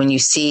when you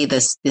see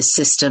the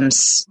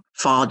systems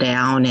fall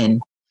down,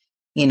 and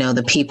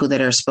the people that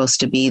are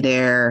supposed to be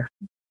there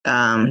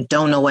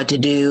don't know what to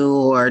do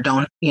or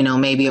don't,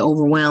 maybe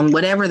overwhelmed,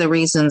 whatever the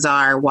reasons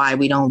are why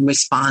we don't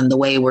respond the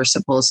way we're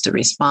supposed to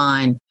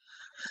respond.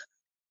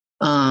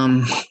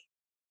 And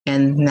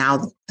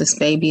now this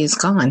baby is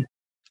gone,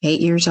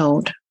 8 years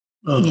old,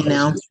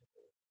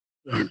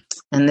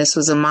 And this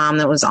was a mom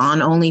that was on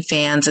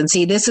OnlyFans. And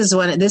see,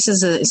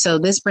 so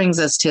this brings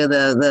us to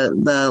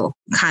the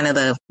kind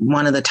of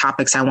one of the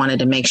topics I wanted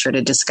to make sure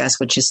to discuss,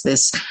 which is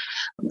this,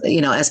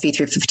 SB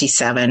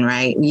 357,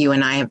 right? You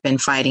and I have been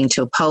fighting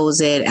to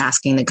oppose it,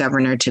 asking the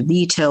governor to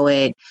veto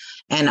it,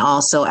 and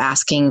also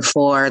asking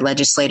for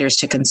legislators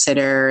to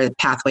consider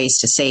pathways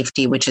to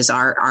safety, which is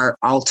our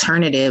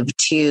alternative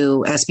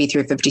to SB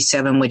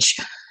 357, which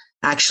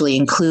actually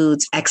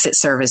includes exit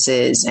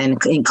services and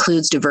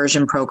includes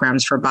diversion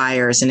programs for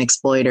buyers and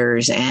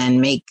exploiters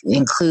and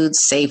includes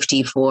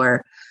safety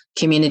for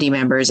community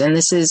members. And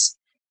it's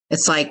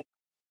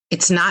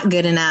not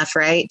good enough,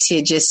 right,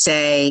 to just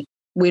say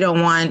we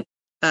don't want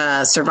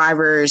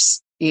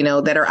survivors,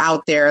 that are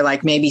out there,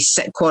 like maybe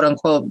quote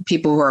unquote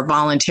people who are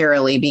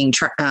voluntarily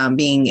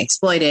being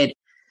exploited.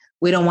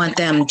 We don't want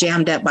them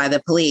jammed up by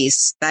the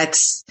police.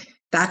 That's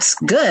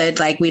good.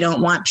 Like, we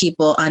don't want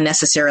people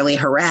unnecessarily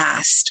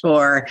harassed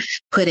or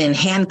put in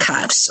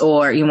handcuffs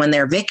or when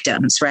they're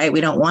victims, right?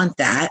 We don't want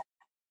that.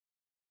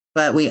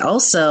 But we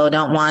also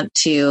don't want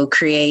to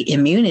create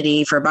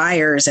immunity for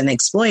buyers and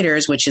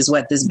exploiters, which is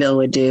what this bill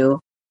would do,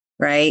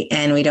 right?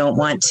 And we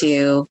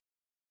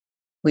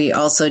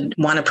also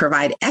want to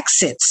provide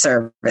exit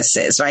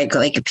services, right?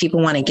 Like, if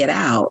people want to get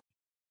out,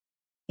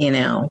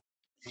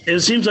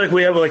 It seems like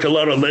we have a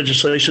lot of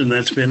legislation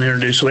that's been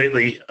introduced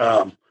lately,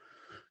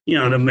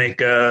 to make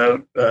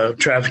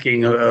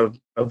trafficking a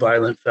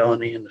violent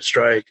felony and a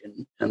strike.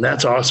 And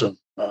that's awesome.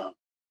 A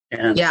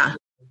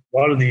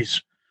lot of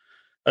these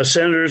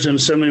senators and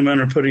assemblymen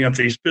are putting up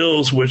these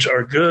bills, which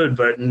are good,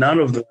 but none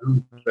of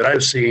them that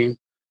I've seen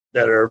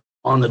that are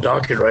on the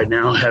docket right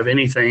now have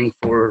anything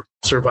for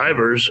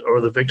survivors or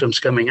the victims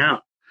coming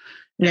out.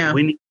 Yeah.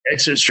 We need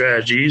exit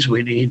strategies.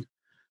 We need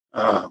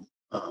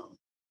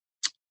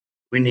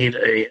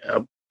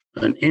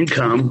an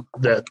income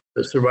that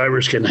the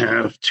survivors can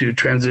have to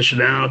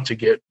transition out, to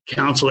get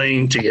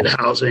counseling, to get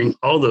housing,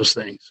 all those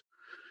things.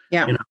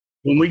 Yeah.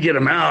 When we get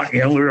them out,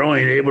 we're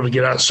only able to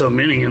get out so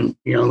many, and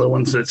the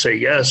ones that say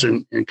yes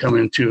and come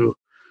into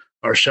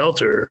our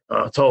shelter,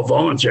 it's all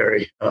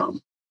voluntary.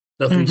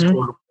 Nothing's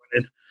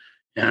court-appointed,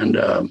 and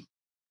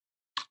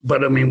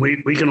but I mean,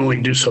 we can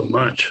only do so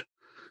much.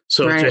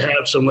 So to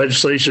have some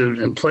legislation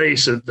in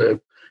place that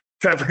the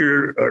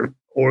trafficker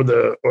or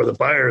the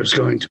buyer is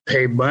going to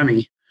pay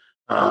money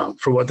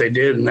for what they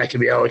did, and that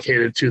can be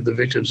allocated to the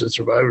victims and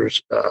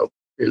survivors,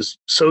 is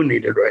so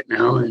needed right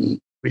now,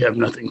 and we have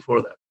nothing for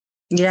that.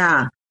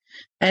 Yeah.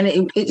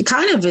 And it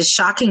kind of is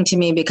shocking to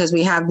me because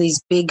we have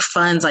these big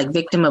funds like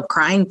victim of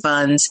crime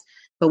funds,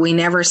 but we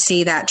never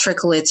see that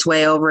trickle its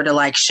way over to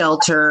like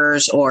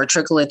shelters or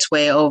trickle its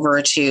way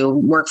over to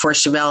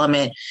workforce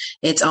development.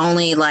 It's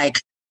only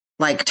like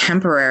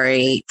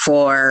temporary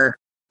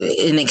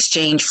in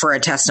exchange for a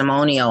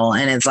testimonial.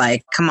 And it's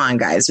like, come on,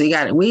 guys, we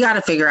got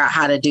to figure out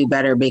how to do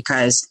better,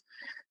 because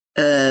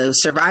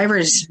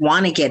survivors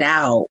want to get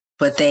out,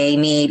 but they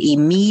need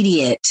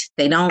immediate.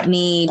 They don't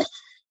need,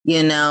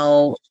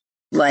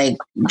 like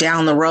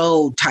down the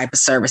road type of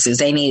services.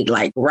 They need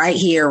like right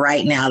here,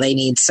 right now. They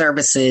need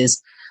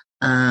services,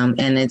 and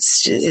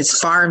it's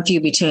far and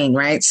few between,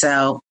 right?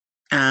 So,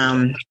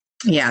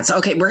 So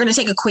okay, we're going to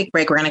take a quick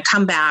break. We're going to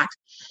come back.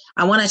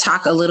 I want to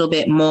talk a little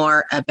bit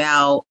more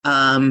about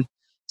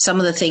some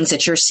of the things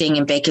that you're seeing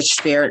in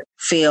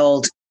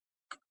Bakersfield,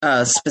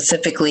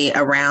 specifically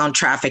around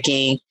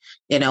trafficking.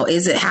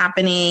 Is it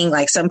happening?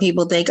 Like, some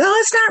people think, oh,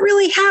 it's not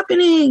really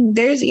happening.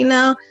 There's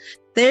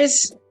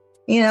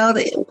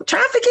the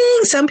trafficking.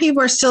 Some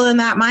people are still in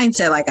that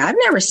mindset. Like, I've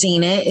never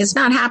seen it. It's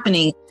not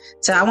happening.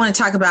 So I want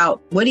to talk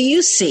about, what do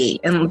you see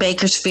in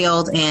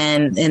Bakersfield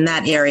and in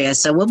that area?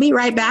 So we'll be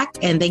right back.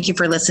 And thank you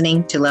for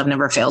listening to Love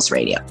Never Fails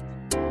Radio.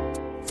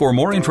 For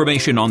more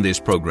information on this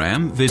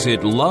program,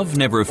 visit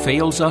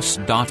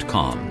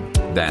loveneverfailsus.com.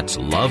 That's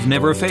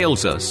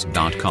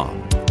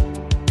loveneverfailsus.com.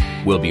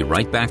 We'll be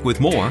right back with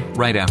more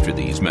right after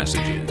these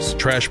messages.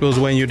 Trash bills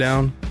weighing you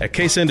down? At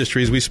Case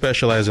Industries, we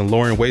specialize in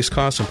lowering waste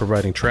costs and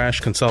providing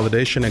trash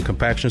consolidation and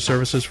compaction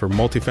services for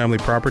multifamily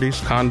properties,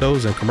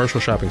 condos, and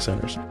commercial shopping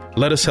centers.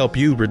 Let us help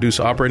you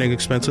reduce operating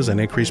expenses and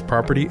increase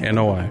property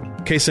NOI.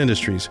 Case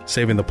Industries,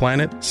 saving the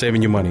planet,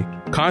 saving you money.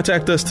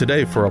 Contact us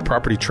today for a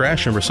property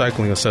trash and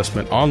recycling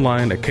assessment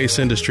online at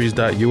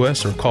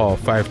caseindustries.us or call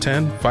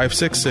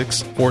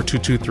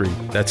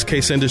 510-566-4223. That's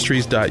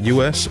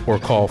caseindustries.us or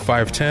call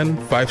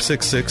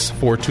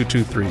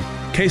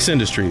 510-566-4223. Case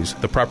Industries,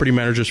 the property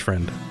manager's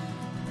friend.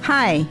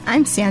 Hi,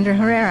 I'm Sandra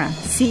Herrera,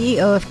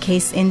 CEO of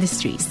Case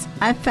Industries.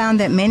 I've found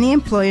that many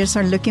employers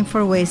are looking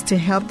for ways to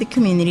help the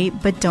community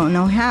but don't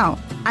know how.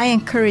 I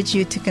encourage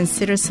you to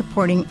consider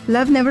supporting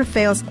Love Never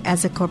Fails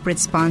as a corporate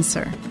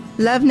sponsor.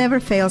 Love Never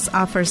Fails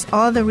offers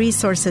all the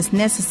resources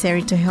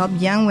necessary to help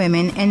young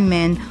women and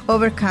men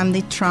overcome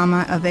the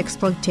trauma of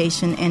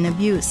exploitation and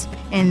abuse.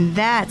 And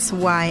that's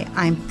why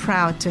I'm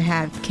proud to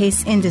have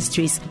Case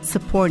Industries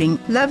supporting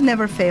Love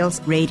Never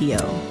Fails Radio.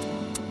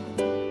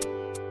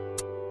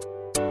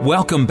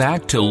 Welcome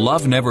back to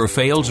Love Never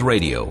Fails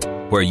Radio,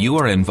 where you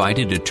are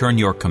invited to turn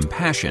your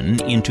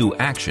compassion into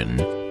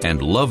action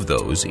and love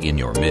those in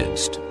your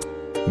midst.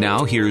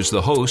 Now, here's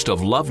the host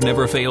of Love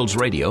Never Fails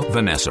Radio,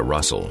 Vanessa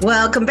Russell.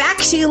 Welcome back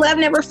to Love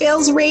Never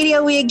Fails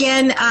Radio. We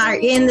again are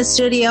in the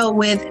studio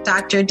with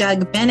Dr.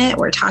 Doug Bennett.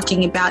 We're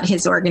talking about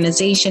his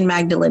organization,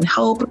 Magdalene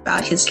Hope,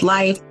 about his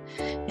life,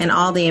 and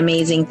all the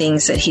amazing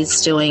things that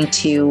he's doing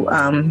to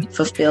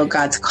fulfill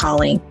God's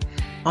calling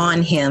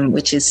on him,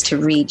 which is to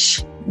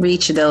reach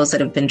those that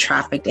have been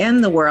trafficked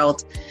and the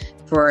world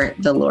for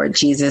the Lord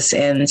Jesus.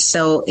 And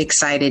so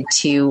excited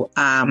to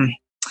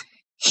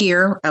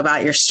hear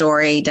about your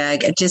story,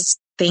 Doug. Just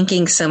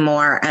thinking some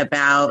more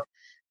about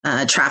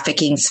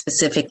trafficking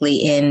specifically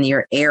in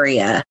your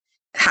area.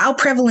 How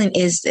prevalent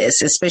is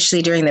this,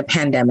 especially during the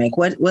pandemic?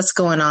 What's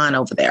going on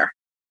over there?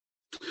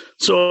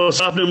 So a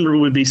soft number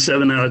would be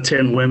 7 out of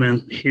 10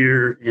 women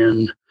here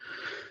in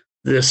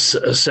this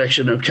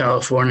section of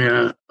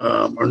California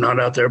are not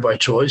out there by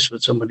choice,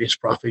 but somebody's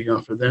profiting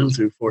off of them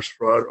through force,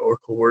 fraud, or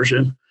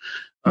coercion.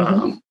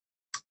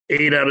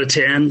 8 out of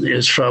 10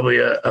 is probably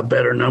a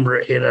better number.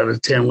 8 out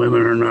of 10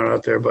 women are not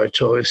out there by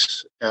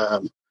choice.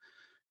 According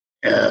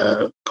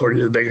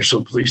to the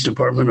Bakersfield Police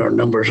Department, our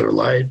numbers are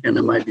light, and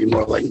it might be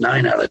more like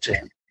 9 out of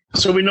 10.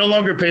 So we no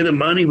longer pay them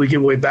money. We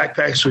give away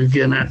backpacks. We've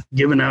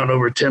given out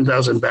over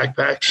 10,000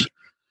 backpacks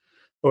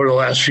over the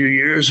last few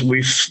years.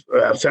 We've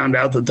found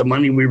out that the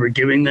money we were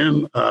giving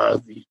them,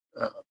 the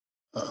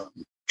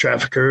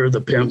trafficker,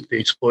 the pimp, the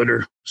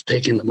exploiter was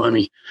taking the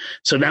money.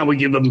 So now we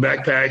give them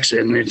backpacks,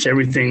 and it's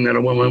everything that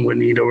a woman would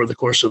need over the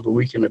course of the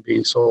weekend of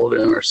being sold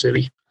in our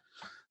city.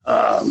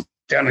 Down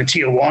in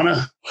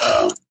Tijuana,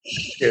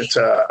 it's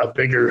a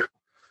bigger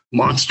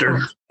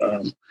monster,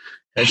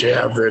 as you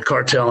have the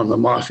cartel and the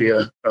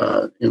mafia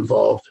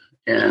involved,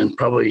 and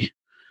probably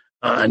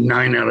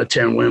 9 out of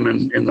 10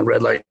 women in the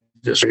red light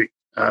district.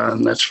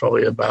 That's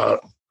probably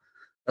about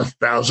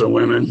 1,000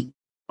 women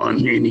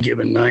on any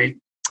given night.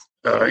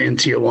 In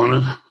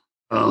Tijuana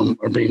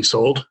are being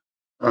sold.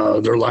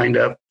 They're lined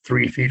up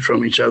 3 feet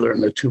from each other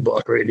in a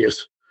 2-block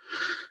radius.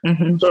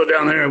 Mm-hmm. So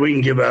down there, we can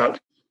give out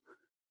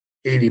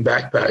 80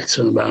 backpacks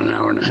in about an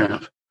hour and a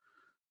half.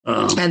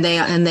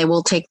 And they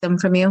will take them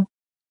from you?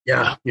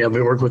 Yeah. We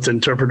work with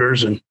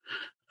interpreters and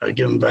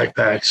give them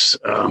backpacks.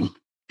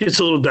 It's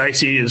a little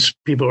dicey as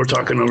people are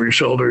talking over your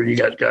shoulder. You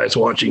got guys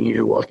watching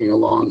you, walking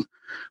along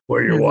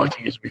where you're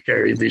walking as we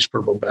carry these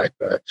purple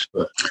backpacks.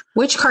 But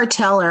which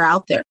cartel are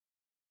out there?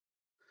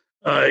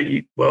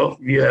 You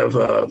have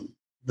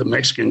the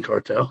Mexican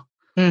cartel.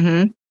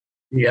 Mm-hmm.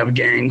 You have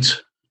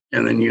gangs,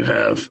 and then you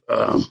have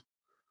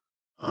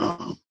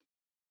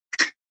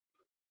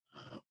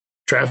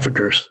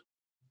traffickers.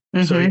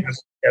 Mm-hmm. So you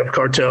have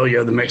cartel, you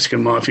have the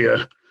Mexican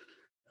mafia.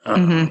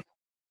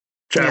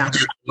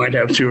 Traffickers might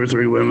have 2 or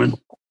 3 women.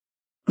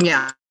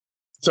 Yeah.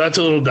 So that's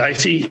a little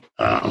dicey.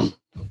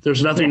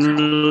 There's nothing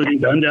really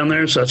done down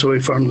there, so that's why we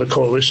formed the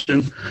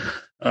coalition,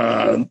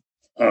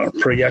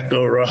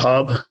 Proyecto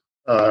Rahab.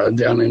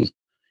 Down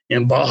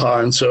in Baja.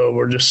 And so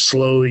we're just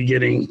slowly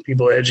getting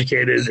people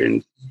educated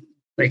and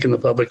making the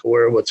public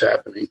aware of what's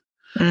happening.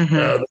 Mm-hmm.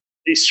 The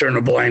police turn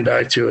a blind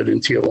eye to it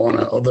in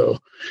Tijuana, although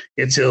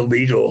it's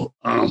illegal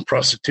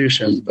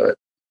prostitution, but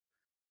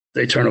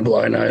they turn a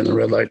blind eye in the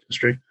red light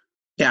district.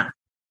 Yeah.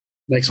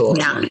 Makes a lot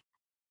of money.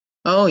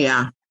 Oh,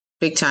 yeah.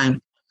 Big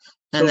time.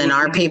 And then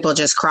our people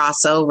just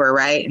cross over,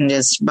 right? And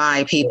just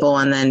buy people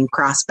and then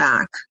cross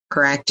back,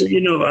 correct? So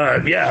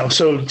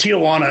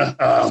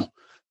Tijuana,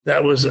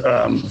 that was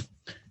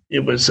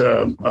it was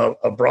a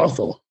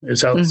brothel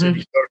is how the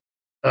city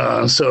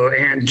started. So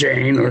Aunt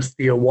Jane, or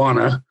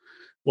Tijuana,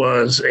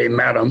 was a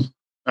madam,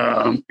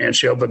 and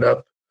she opened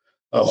up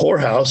a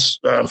whorehouse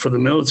for the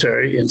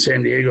military in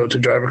San Diego to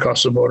drive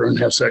across the border and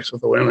have sex with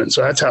the women.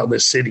 So that's how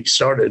this city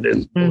started,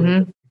 and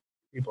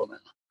people now.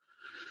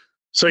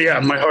 So yeah,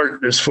 my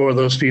heart is for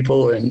those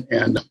people,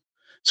 and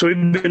so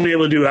we've been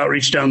able to do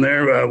outreach down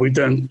there. We've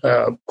done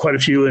quite a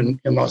few in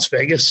Las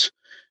Vegas.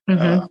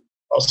 Mm-hmm.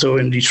 Also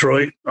in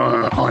Detroit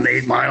on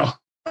 8 Mile.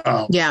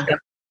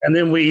 And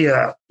then we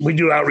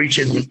do outreach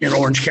in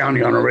Orange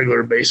County on a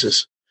regular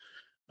basis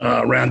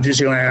around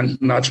Disneyland,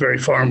 Knott's Berry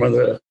Farm,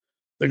 where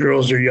the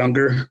girls are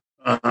younger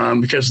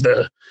because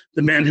the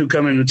men who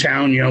come into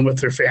town, with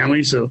their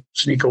families, will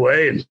sneak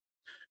away and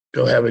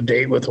go have a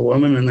date with a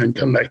woman and then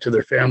come back to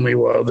their family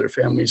while their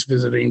family's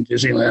visiting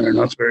Disneyland or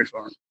Knott's Berry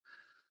Farm.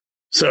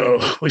 So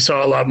we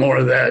saw a lot more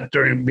of that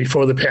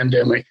before the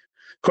pandemic.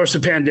 Of course,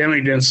 the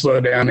pandemic didn't slow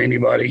down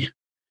anybody.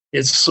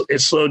 It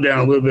slowed down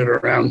a little bit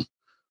around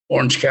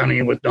Orange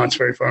County with Knott's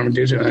Berry Farm and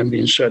Disneyland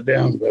being shut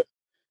down, but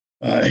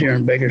here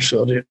in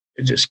Bakersfield, it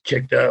just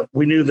kicked up.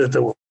 We knew that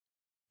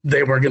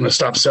they weren't going to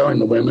stop selling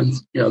the women.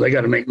 They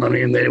got to make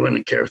money, and they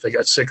wouldn't care if they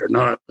got sick or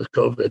not with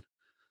COVID.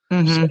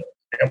 Mm-hmm. So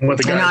And what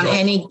the guys on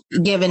any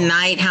given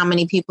night, how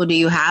many people do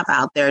you have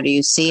out there? Do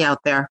you see out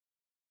there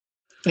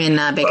in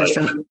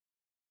Bakersfield?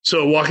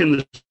 So walking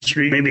the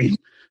street, maybe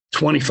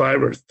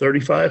 25 or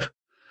 35.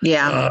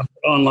 Yeah.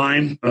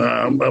 Online,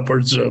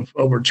 upwards of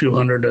over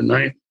 200 a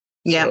night.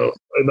 Yeah. So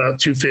about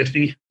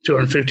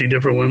 250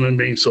 different women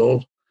being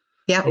sold.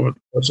 Yep. Over the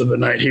course of the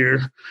night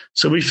here.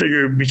 So we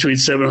figure between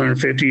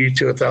 750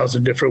 to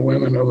 1,000 different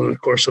women over the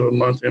course of a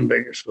month in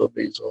Bakersfield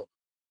being sold.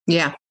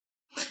 Yeah.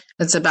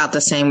 It's about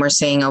the same we're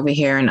seeing over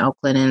here in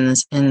Oakland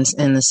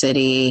in the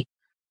city,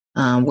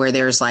 where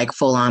there's like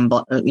full on,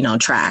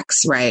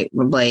 tracks, right?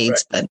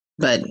 Blades, right.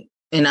 But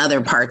in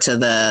other parts of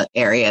the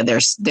area,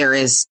 there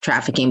is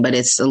trafficking, but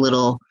it's a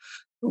little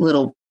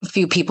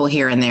few people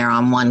here and there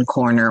on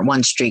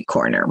one street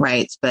corner,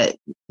 right? But,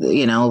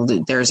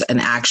 there's an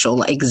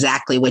actual,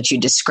 exactly what you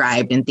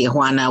described in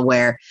Tijuana,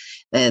 where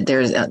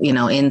there's,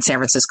 in San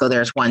Francisco,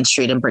 there's one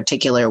street in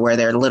particular where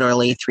they're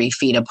literally 3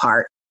 feet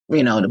apart,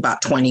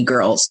 about 20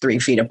 girls 3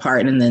 feet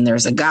apart. And then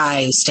there's a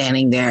guy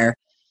standing there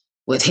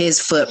with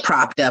his foot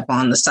propped up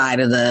on the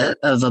side of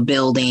a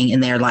building.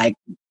 And they're like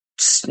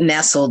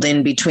nestled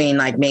in between,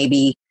 like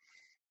maybe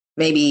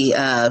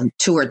 2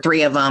 or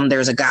 3 of them,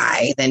 there's a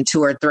guy, then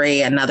 2 or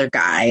 3, another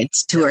guy,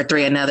 it's 2 or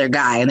 3, another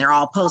guy, and they're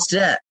all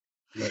posted up.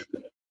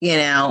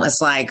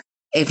 It's like,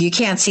 if you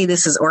can't see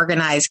this as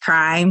organized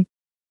crime,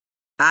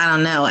 I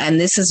don't know. And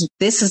this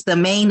is the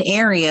main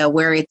area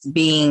where it's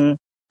being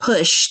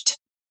pushed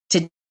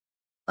to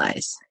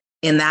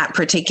in that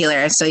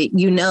particular. So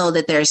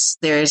that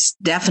there's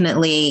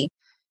definitely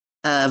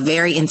a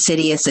very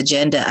insidious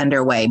agenda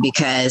underway,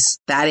 because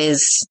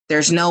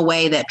there's no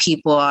way that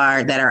people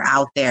that are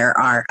out there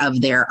are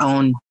of their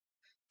own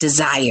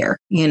desire.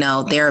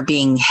 They're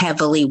being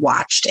heavily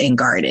watched and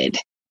guarded.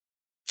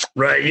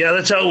 Right. Yeah,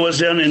 that's how it was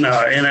down in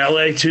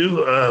LA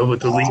too. With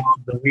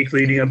the week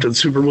leading up to the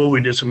Super Bowl,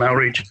 we did some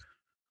outreach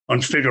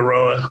on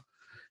Figueroa,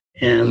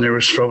 and there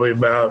was probably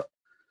about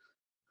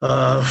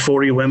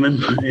 40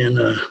 women in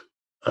a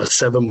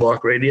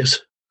 7-block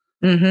radius.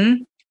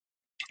 Mm-hmm.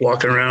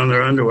 Walking around in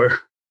their underwear.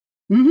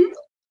 Mm-hmm.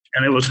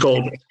 And it was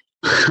cold.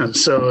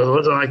 So it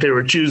wasn't like they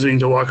were choosing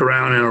to walk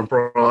around in a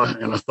bra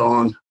and a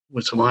thong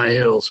with some high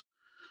heels.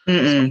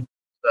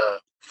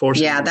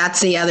 Yeah, that's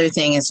the other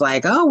thing. It's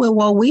like, oh,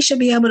 well, we should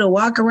be able to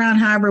walk around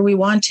however we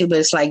want to. But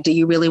it's like, do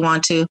you really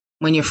want to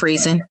when you're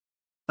freezing?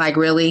 Like,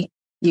 really?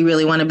 You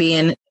really want to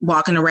be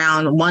walking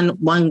around?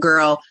 One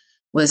girl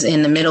was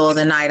in the middle of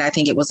the night. I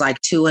think it was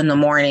like 2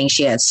 a.m.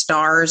 She had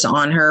stars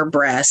on her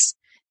breasts.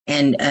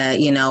 And,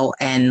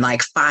 and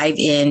like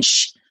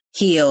 5-inch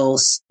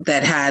heels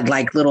that had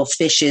like little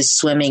fishes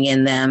swimming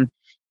in them,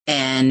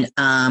 and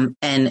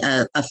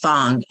a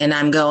thong. And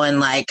I'm going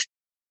like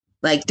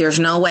there's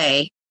no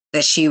way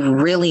that she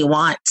really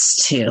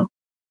wants to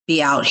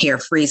be out here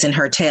freezing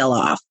her tail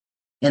off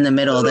in the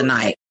middle of the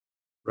night.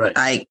 Right.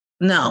 Like,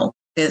 no.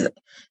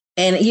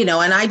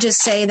 And I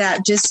just say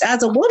that just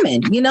as a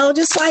woman,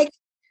 just like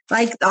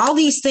all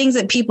these things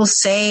that people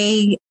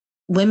say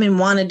women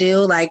want to do,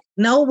 like,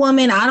 no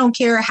woman, I don't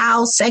care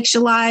how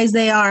sexualized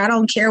they are. I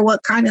don't care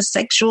what kind of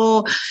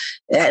sexual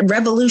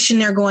revolution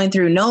they're going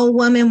through. No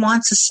woman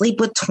wants to sleep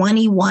with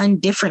 21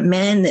 different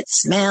men that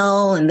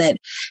smell and that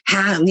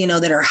have,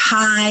 that are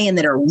high and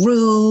that are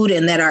rude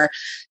and that are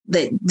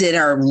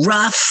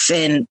rough.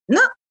 And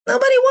no,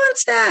 nobody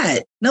wants that.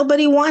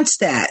 Nobody wants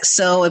that.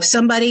 So if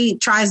somebody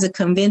tries to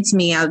convince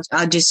me,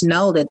 I'll just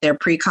know that they're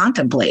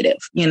pre-contemplative,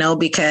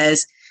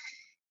 because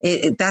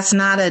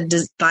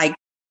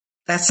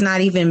that's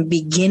not even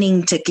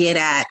beginning to get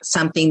at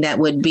something that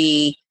would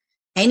be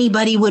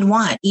anybody would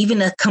want.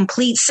 Even a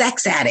complete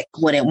sex addict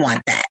wouldn't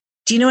want that.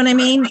 Do you know what I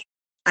mean?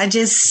 I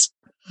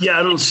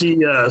don't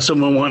see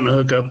someone wanting to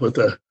hook up with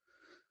a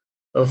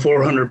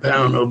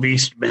 400-pound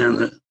obese man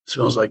that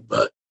smells like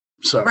butt.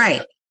 Sorry.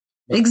 Right.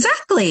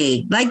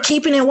 Exactly. Like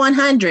keeping it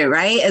 100,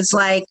 right? It's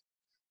like,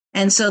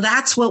 and so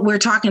that's what we're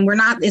talking.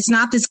 It's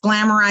not this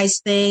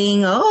glamorized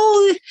thing.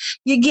 Oh,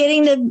 you're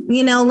getting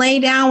to, lay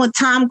down with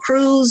Tom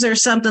Cruise or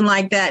something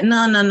like that.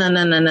 No.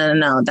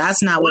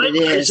 That's not what it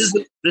is.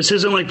 This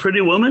isn't like Pretty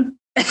Woman?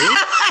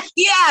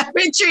 Yeah.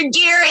 Richard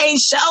Gere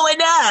ain't showing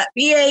up.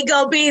 He ain't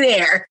going to be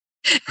there.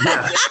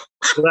 Yeah.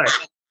 Right.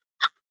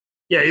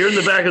 Yeah. You're in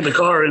the back of the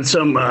car in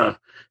some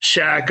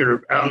shack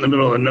or out in the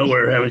middle of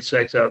nowhere having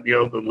sex out in the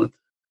open with.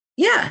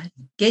 Yeah.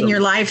 Getting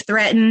your life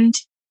threatened.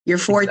 You're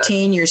 14,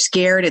 exactly. You're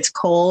scared, it's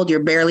cold,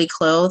 you're barely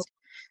clothed.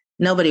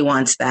 Nobody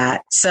wants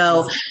that.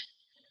 So,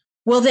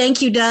 well,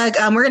 thank you, Doug.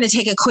 We're going to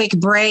take a quick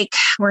break.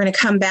 We're going to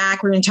come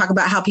back. We're going to talk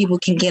about how people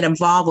can get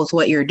involved with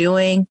what you're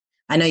doing.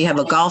 I know you have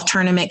a golf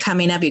tournament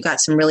coming up. You've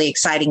got some really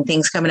exciting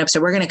things coming up. So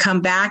we're going to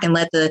come back and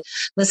let the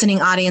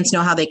listening audience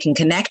know how they can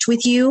connect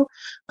with you.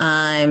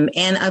 And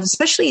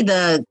especially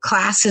the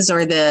classes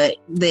or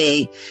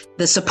the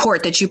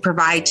support that you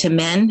provide to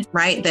men,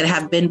 right, that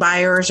have been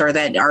buyers or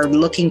that are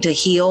looking to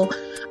heal.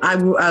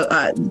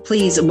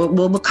 Please,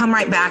 we'll come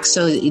right back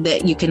so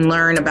that you can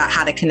learn about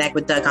how to connect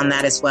with Doug on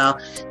that as well.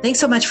 Thanks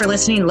so much for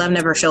listening to Love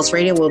Never Fails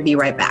Radio. We'll be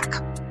right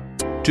back.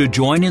 To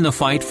join in the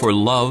fight for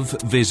love,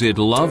 visit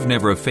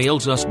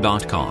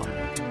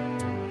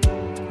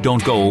loveneverfailsus.com.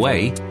 Don't go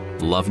away.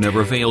 Love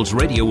Never Fails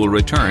Radio will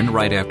return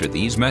right after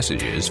these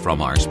messages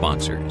from our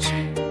sponsors.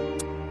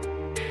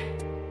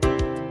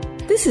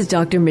 This is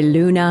Dr.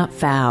 Miluna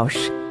Fausch.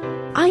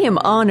 I am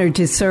honored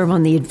to serve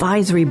on the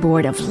advisory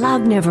board of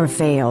Love Never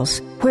Fails,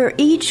 where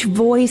each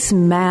voice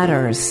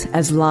matters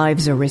as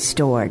lives are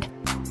restored.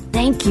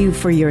 Thank you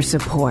for your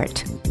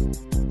support.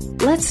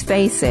 Let's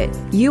face it,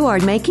 you are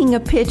making a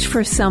pitch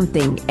for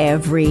something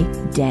every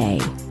day.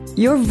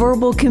 Your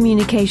verbal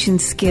communication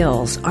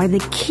skills are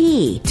the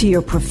key to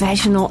your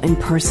professional and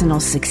personal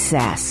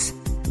success.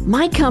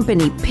 My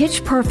company,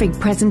 Pitch Perfect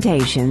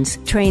Presentations,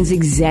 trains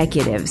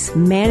executives,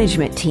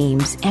 management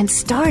teams, and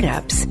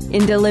startups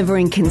in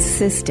delivering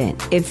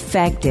consistent,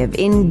 effective,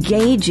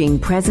 engaging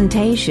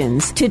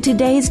presentations to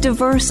today's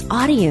diverse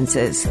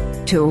audiences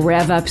to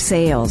rev up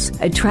sales,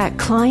 attract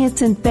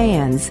clients and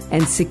fans,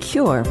 and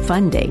secure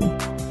funding.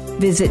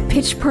 Visit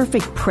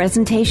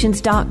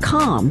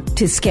pitchperfectpresentations.com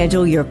to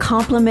schedule your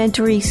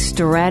complimentary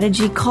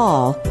strategy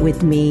call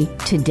with me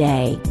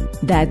today.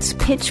 That's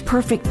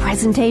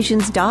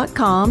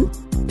pitchperfectpresentations.com,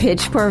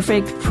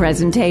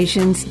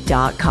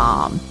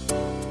 pitchperfectpresentations.com.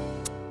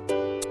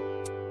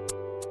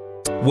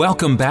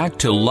 Welcome back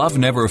to Love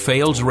Never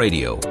Fails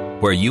Radio,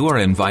 where you are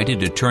invited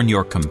to turn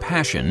your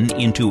compassion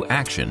into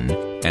action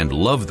and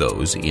love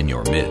those in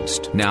your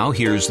midst. Now,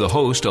 here's the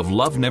host of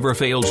Love Never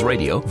Fails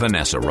Radio,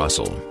 Vanessa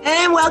Russell.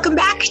 And welcome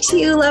back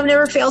to Love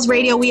Never Fails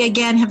Radio. We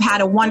again have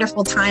had a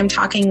wonderful time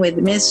talking with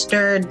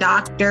Mr.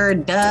 Dr.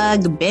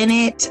 Doug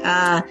Bennett,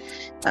 a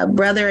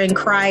brother in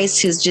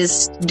Christ who's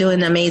just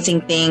doing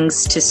amazing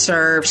things to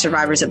serve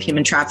survivors of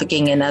human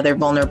trafficking and other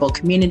vulnerable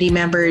community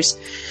members.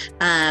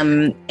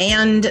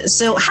 And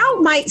so how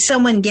might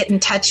someone get in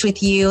touch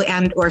with you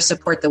and or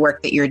support the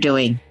work that you're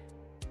doing?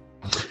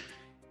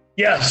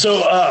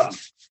 So I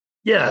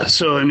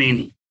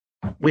mean,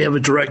 we have a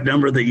direct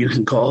number that you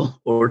can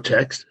call or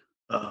text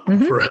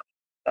for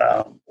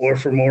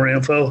more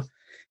info.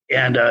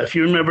 And if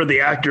you remember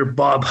the actor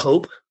Bob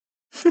Hope,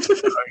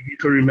 you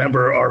can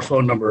remember our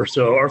phone number.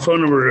 So our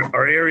phone number,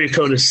 our area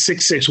code is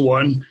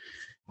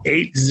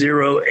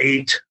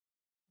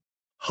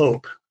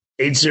 661-808-HOPE,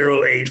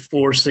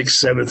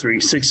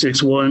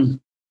 808-4673,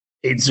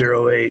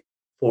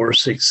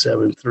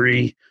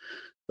 661-808-4673.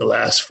 The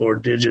last four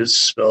digits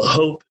spell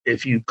HOPE.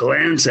 If you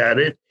glance at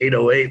it,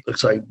 808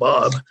 looks like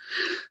Bob.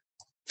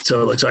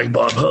 So it looks like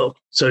Bob Hope.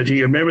 So if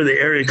you remember the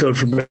area code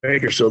for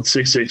Bakersfield,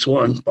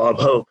 661, Bob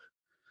Hope.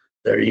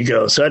 There you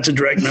go. So that's a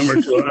direct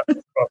number to us.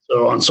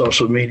 Also on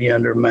social media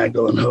under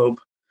Magdalene Hope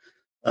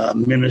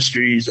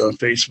Ministries on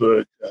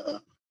Facebook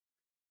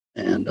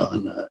and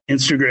on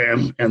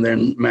Instagram. And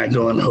then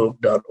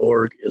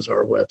MagdaleneHope.org is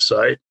our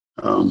website.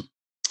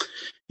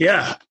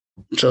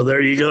 So there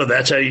you go.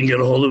 That's how you can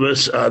get a hold of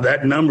us.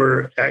 That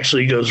number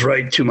actually goes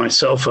right to my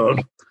cell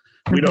phone.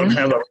 We don't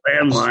have a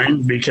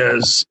landline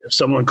because if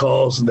someone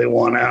calls and they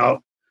want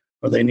out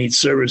or they need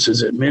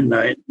services at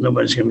midnight,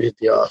 nobody's going to be at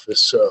the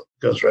office. So it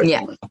goes right to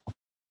my phone.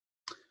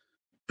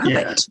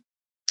 Perfect.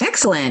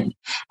 Excellent.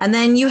 And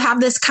then you have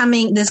this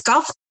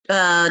golf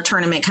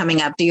tournament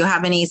coming up. Do you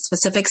have any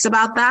specifics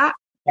about that?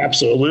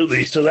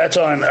 Absolutely. So that's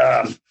on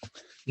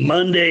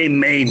Monday,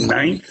 May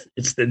 9th.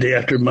 It's the day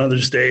after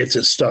Mother's Day. It's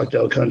at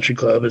Stockdale Country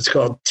Club. It's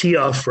called Tee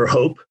Off for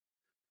Hope.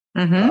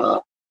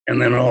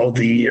 And then all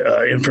the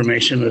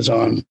information is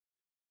on,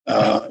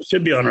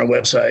 should be on our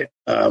website.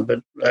 But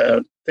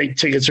I think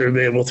tickets are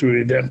available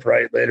through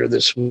Eventbrite later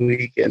this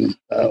week. And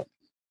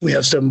we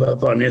have some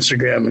up on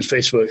Instagram and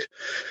Facebook.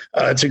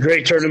 It's a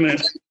great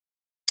tournament.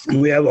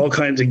 We have all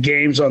kinds of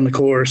games on the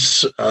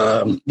course.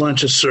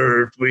 Lunch is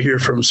served. We hear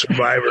from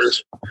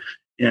survivors.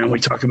 And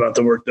we talk about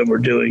the work that we're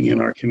doing in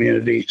our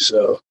community.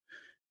 So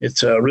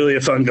it's really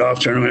a fun golf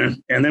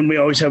tournament. And then we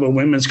always have a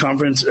women's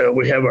conference.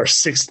 We have our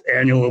 6th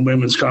annual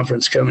women's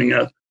conference coming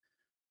up.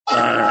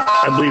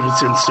 I believe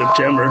it's in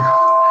September.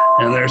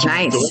 And there's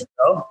nice.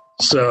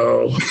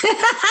 So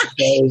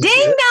ding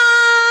dong,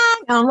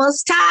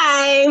 almost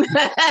time.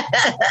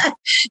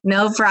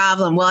 No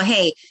problem. Well,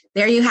 hey,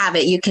 there you have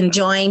it. You can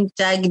join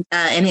Doug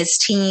and his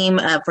team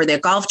for their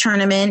golf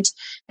tournament.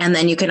 And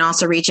then you can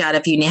also reach out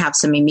if you have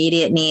some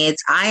immediate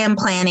needs. I am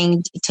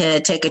planning to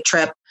take a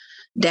trip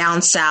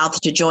down south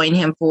to join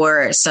him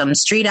for some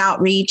street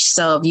outreach.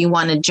 So if you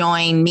want to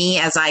join me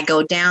as I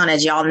go down,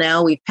 as y'all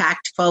know, we've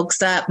packed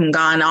folks up and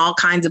gone all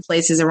kinds of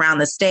places around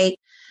the state.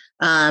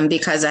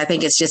 Because I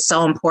think it's just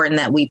so important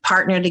that we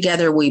partner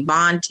together, we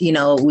bond,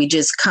 we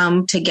just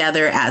come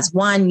together as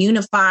one,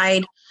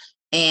 unified,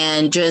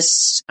 and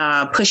just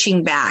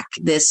pushing back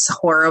this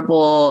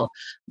horrible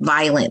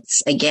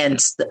violence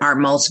against our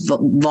most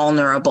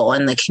vulnerable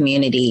in the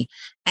community,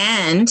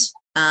 and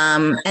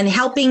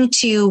helping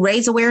to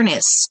raise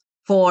awareness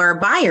for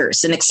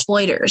buyers and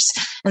exploiters.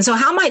 And so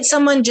how might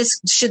someone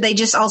should they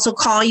just also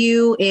call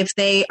you if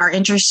they are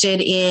interested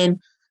in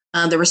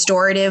the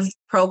restorative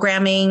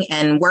programming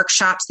and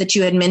workshops that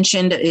you had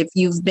mentioned if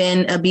you've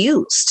been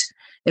abused?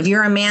 if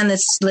you're a man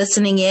that's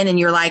listening in and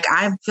you're like,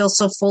 I feel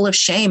so full of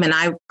shame and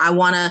I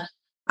want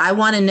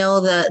to know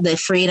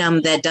the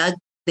freedom that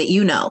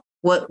you know,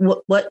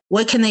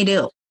 what can they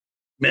do?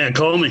 Man,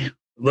 call me. I'd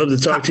love to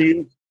talk to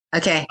you.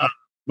 Okay.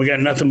 We got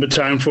nothing but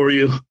time for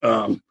you.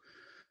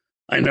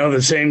 I know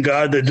the same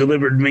God that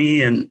delivered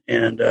me and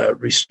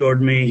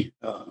restored me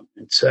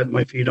and set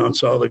my feet on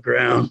solid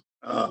ground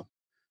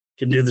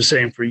can do the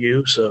same for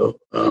you. So,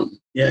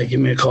 give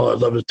me a call. I'd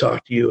love to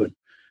talk to you and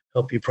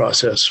help you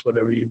process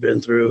whatever you've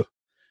been through.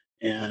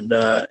 And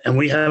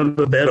we have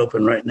a bed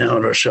open right now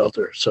at our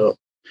shelter. So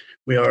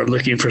we are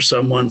looking for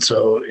someone.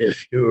 So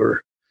if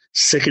you're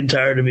sick and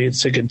tired of being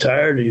sick and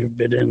tired, or you've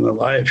been in the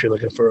life, you're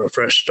looking for a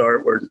fresh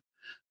start where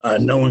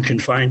no one can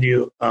find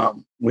you,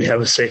 we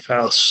have a safe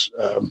house.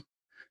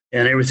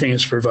 And everything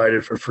is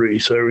provided for free.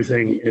 So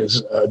everything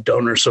is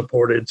donor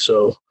supported.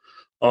 So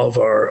all of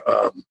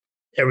our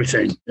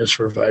everything is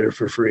provided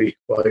for free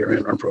while you're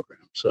in our program.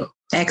 So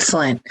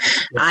excellent.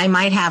 I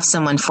might have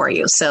someone for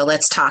you. So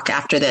let's talk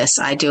after this.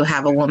 I do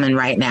have a woman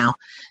right now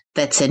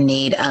that's in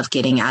need of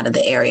getting out of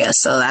the area.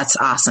 So that's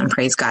awesome.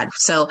 Praise God.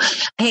 So,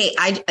 hey,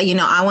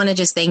 I want to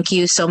just thank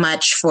you so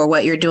much for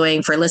what you're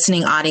doing. For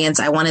listening audience,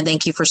 I want to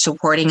thank you for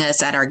supporting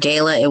us at our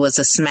gala. It was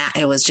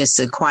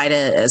quite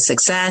a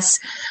success.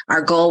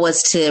 Our goal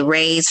was to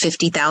raise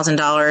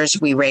 $50,000.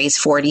 We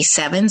raised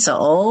 $47,000. So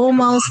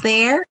almost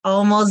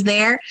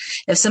there.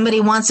 If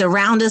somebody wants to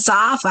round us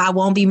off, I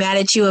won't be mad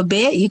at you a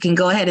bit. You can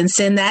go ahead and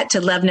send that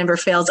to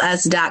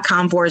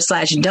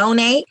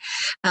loveneverfailsus.com/donate.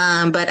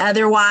 But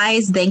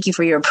otherwise, thank you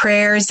for your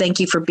prayers. Thank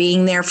you for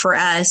being there for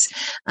us.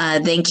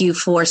 Thank you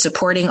for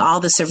supporting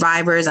all the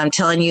survivors. I'm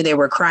telling you, they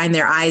were crying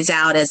their eyes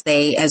out as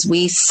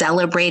we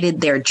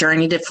celebrated their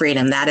journey to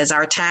freedom. That is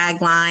our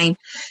tagline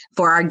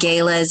for our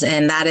galas,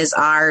 and that is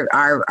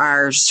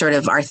our sort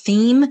of our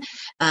theme.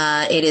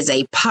 It is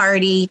a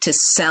party to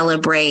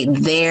celebrate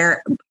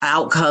their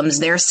outcomes,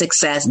 their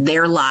success,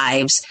 their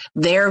lives,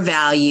 their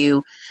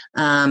value.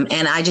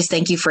 And I just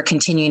thank you for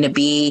continuing to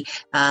be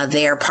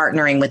there,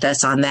 partnering with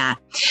us on that.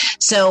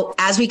 So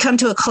as we come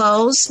to a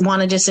close,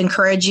 want to just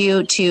encourage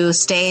you to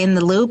stay in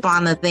the loop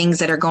on the things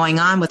that are going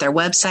on with our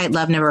website,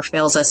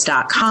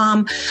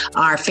 loveneverfailsus.com,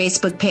 our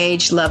Facebook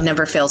page, Love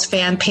Never Fails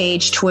fan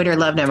page, Twitter,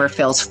 Love Never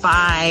Fails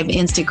 5,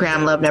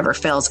 Instagram, Love Never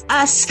Fails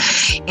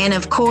Us. And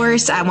of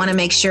course, I want to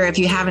make sure, if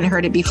you haven't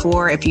heard it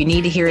before, if you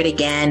need to hear it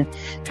again,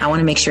 I want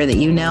to make sure that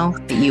you know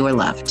that you are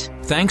loved.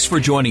 Thanks for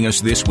joining us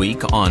this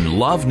week on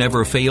Love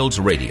Never Fails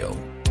Radio.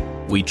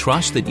 We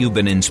trust that you've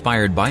been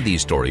inspired by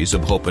these stories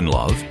of hope and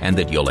love, and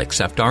that you'll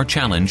accept our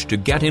challenge to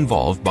get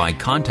involved by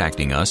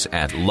contacting us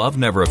at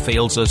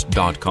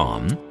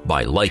loveneverfailsus.com,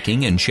 by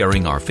liking and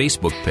sharing our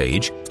Facebook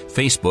page,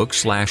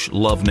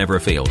 Facebook/Love Never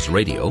Fails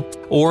Radio,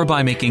 or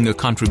by making a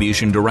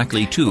contribution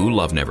directly to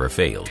Love Never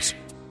Fails.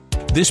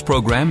 This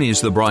program is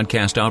the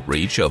broadcast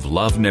outreach of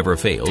Love Never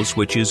Fails,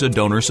 which is a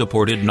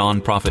donor-supported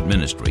nonprofit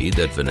ministry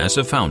that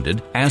Vanessa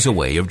founded as a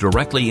way of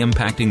directly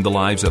impacting the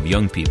lives of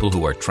young people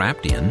who are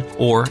trapped in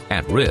or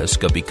at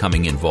risk of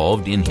becoming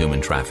involved in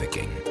human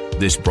trafficking.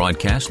 This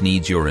broadcast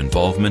needs your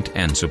involvement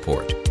and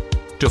support.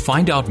 To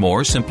find out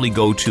more, simply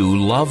go to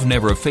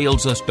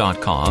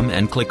loveneverfailsus.com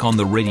and click on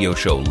the radio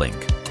show link.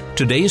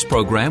 Today's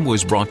program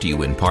was brought to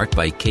you in part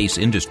by Case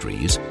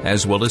Industries,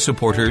 as well as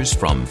supporters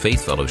from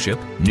Faith Fellowship,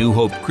 New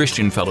Hope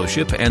Christian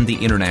Fellowship, and the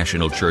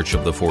International Church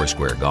of the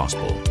Foursquare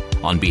Gospel.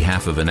 On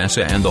behalf of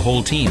Vanessa and the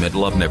whole team at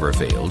Love Never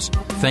Fails,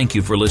 thank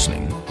you for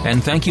listening,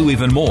 and thank you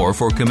even more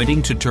for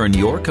committing to turn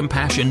your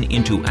compassion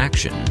into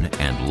action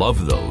and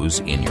love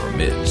those in your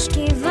midst.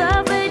 Give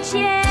up a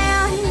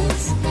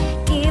chance,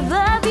 give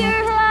up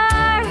your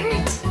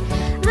heart,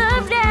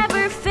 love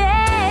never fails.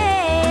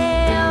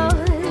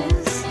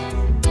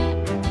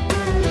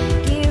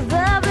 Give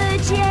up a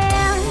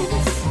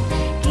chance,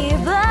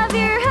 give up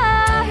your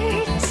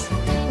heart,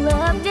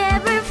 love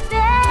never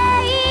fails.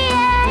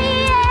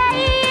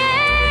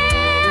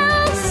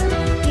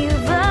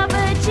 Give up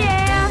a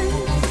chance,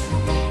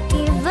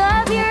 give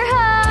up your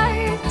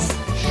heart,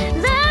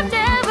 love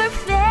never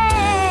fails.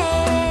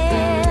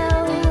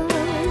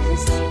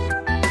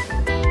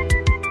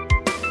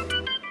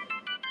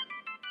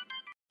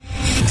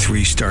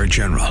 3-star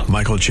General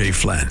Michael J.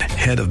 Flynn,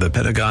 head of the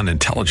Pentagon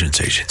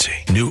Intelligence Agency,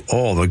 knew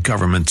all the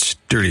government's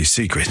dirty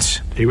secrets.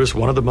 He was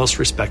one of the most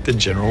respected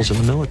generals in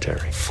the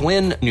military.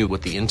 Flynn knew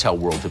what the intel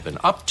world had been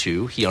up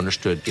to. He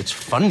understood its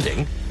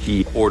funding.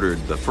 He ordered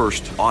the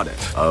first audit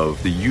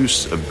of the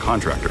use of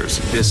contractors.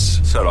 This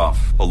set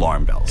off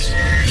alarm bells.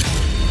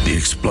 The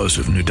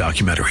explosive new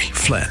documentary,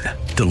 Flynn,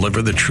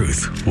 Deliver the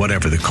Truth,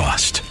 Whatever the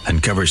Cost,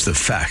 uncovers the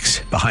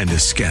facts behind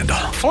this scandal.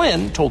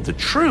 Flynn told the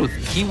truth.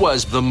 He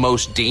was the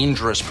most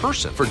dangerous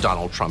person for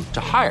Donald Trump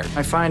to hire.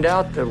 I find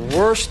out the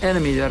worst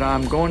enemy that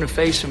I'm going to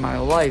face in my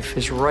life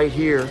is right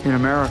here in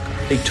America.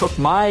 They took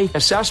my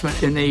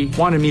assessment and they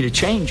wanted me to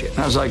change it. And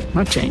I was like, I'm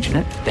not changing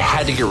it. They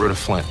had to get rid of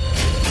Flynn.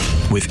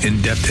 with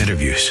in-depth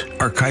interviews,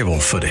 archival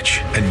footage,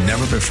 and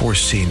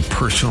never-before-seen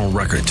personal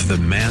records of the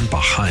man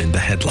behind the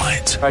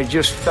headlines. I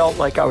just felt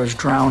like I was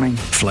drowning.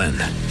 Flynn,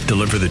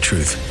 deliver the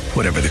truth,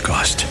 whatever the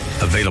cost.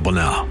 Available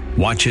now.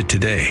 Watch it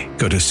today.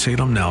 Go to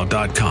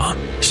salemnow.com.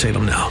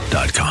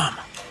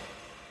 salemnow.com.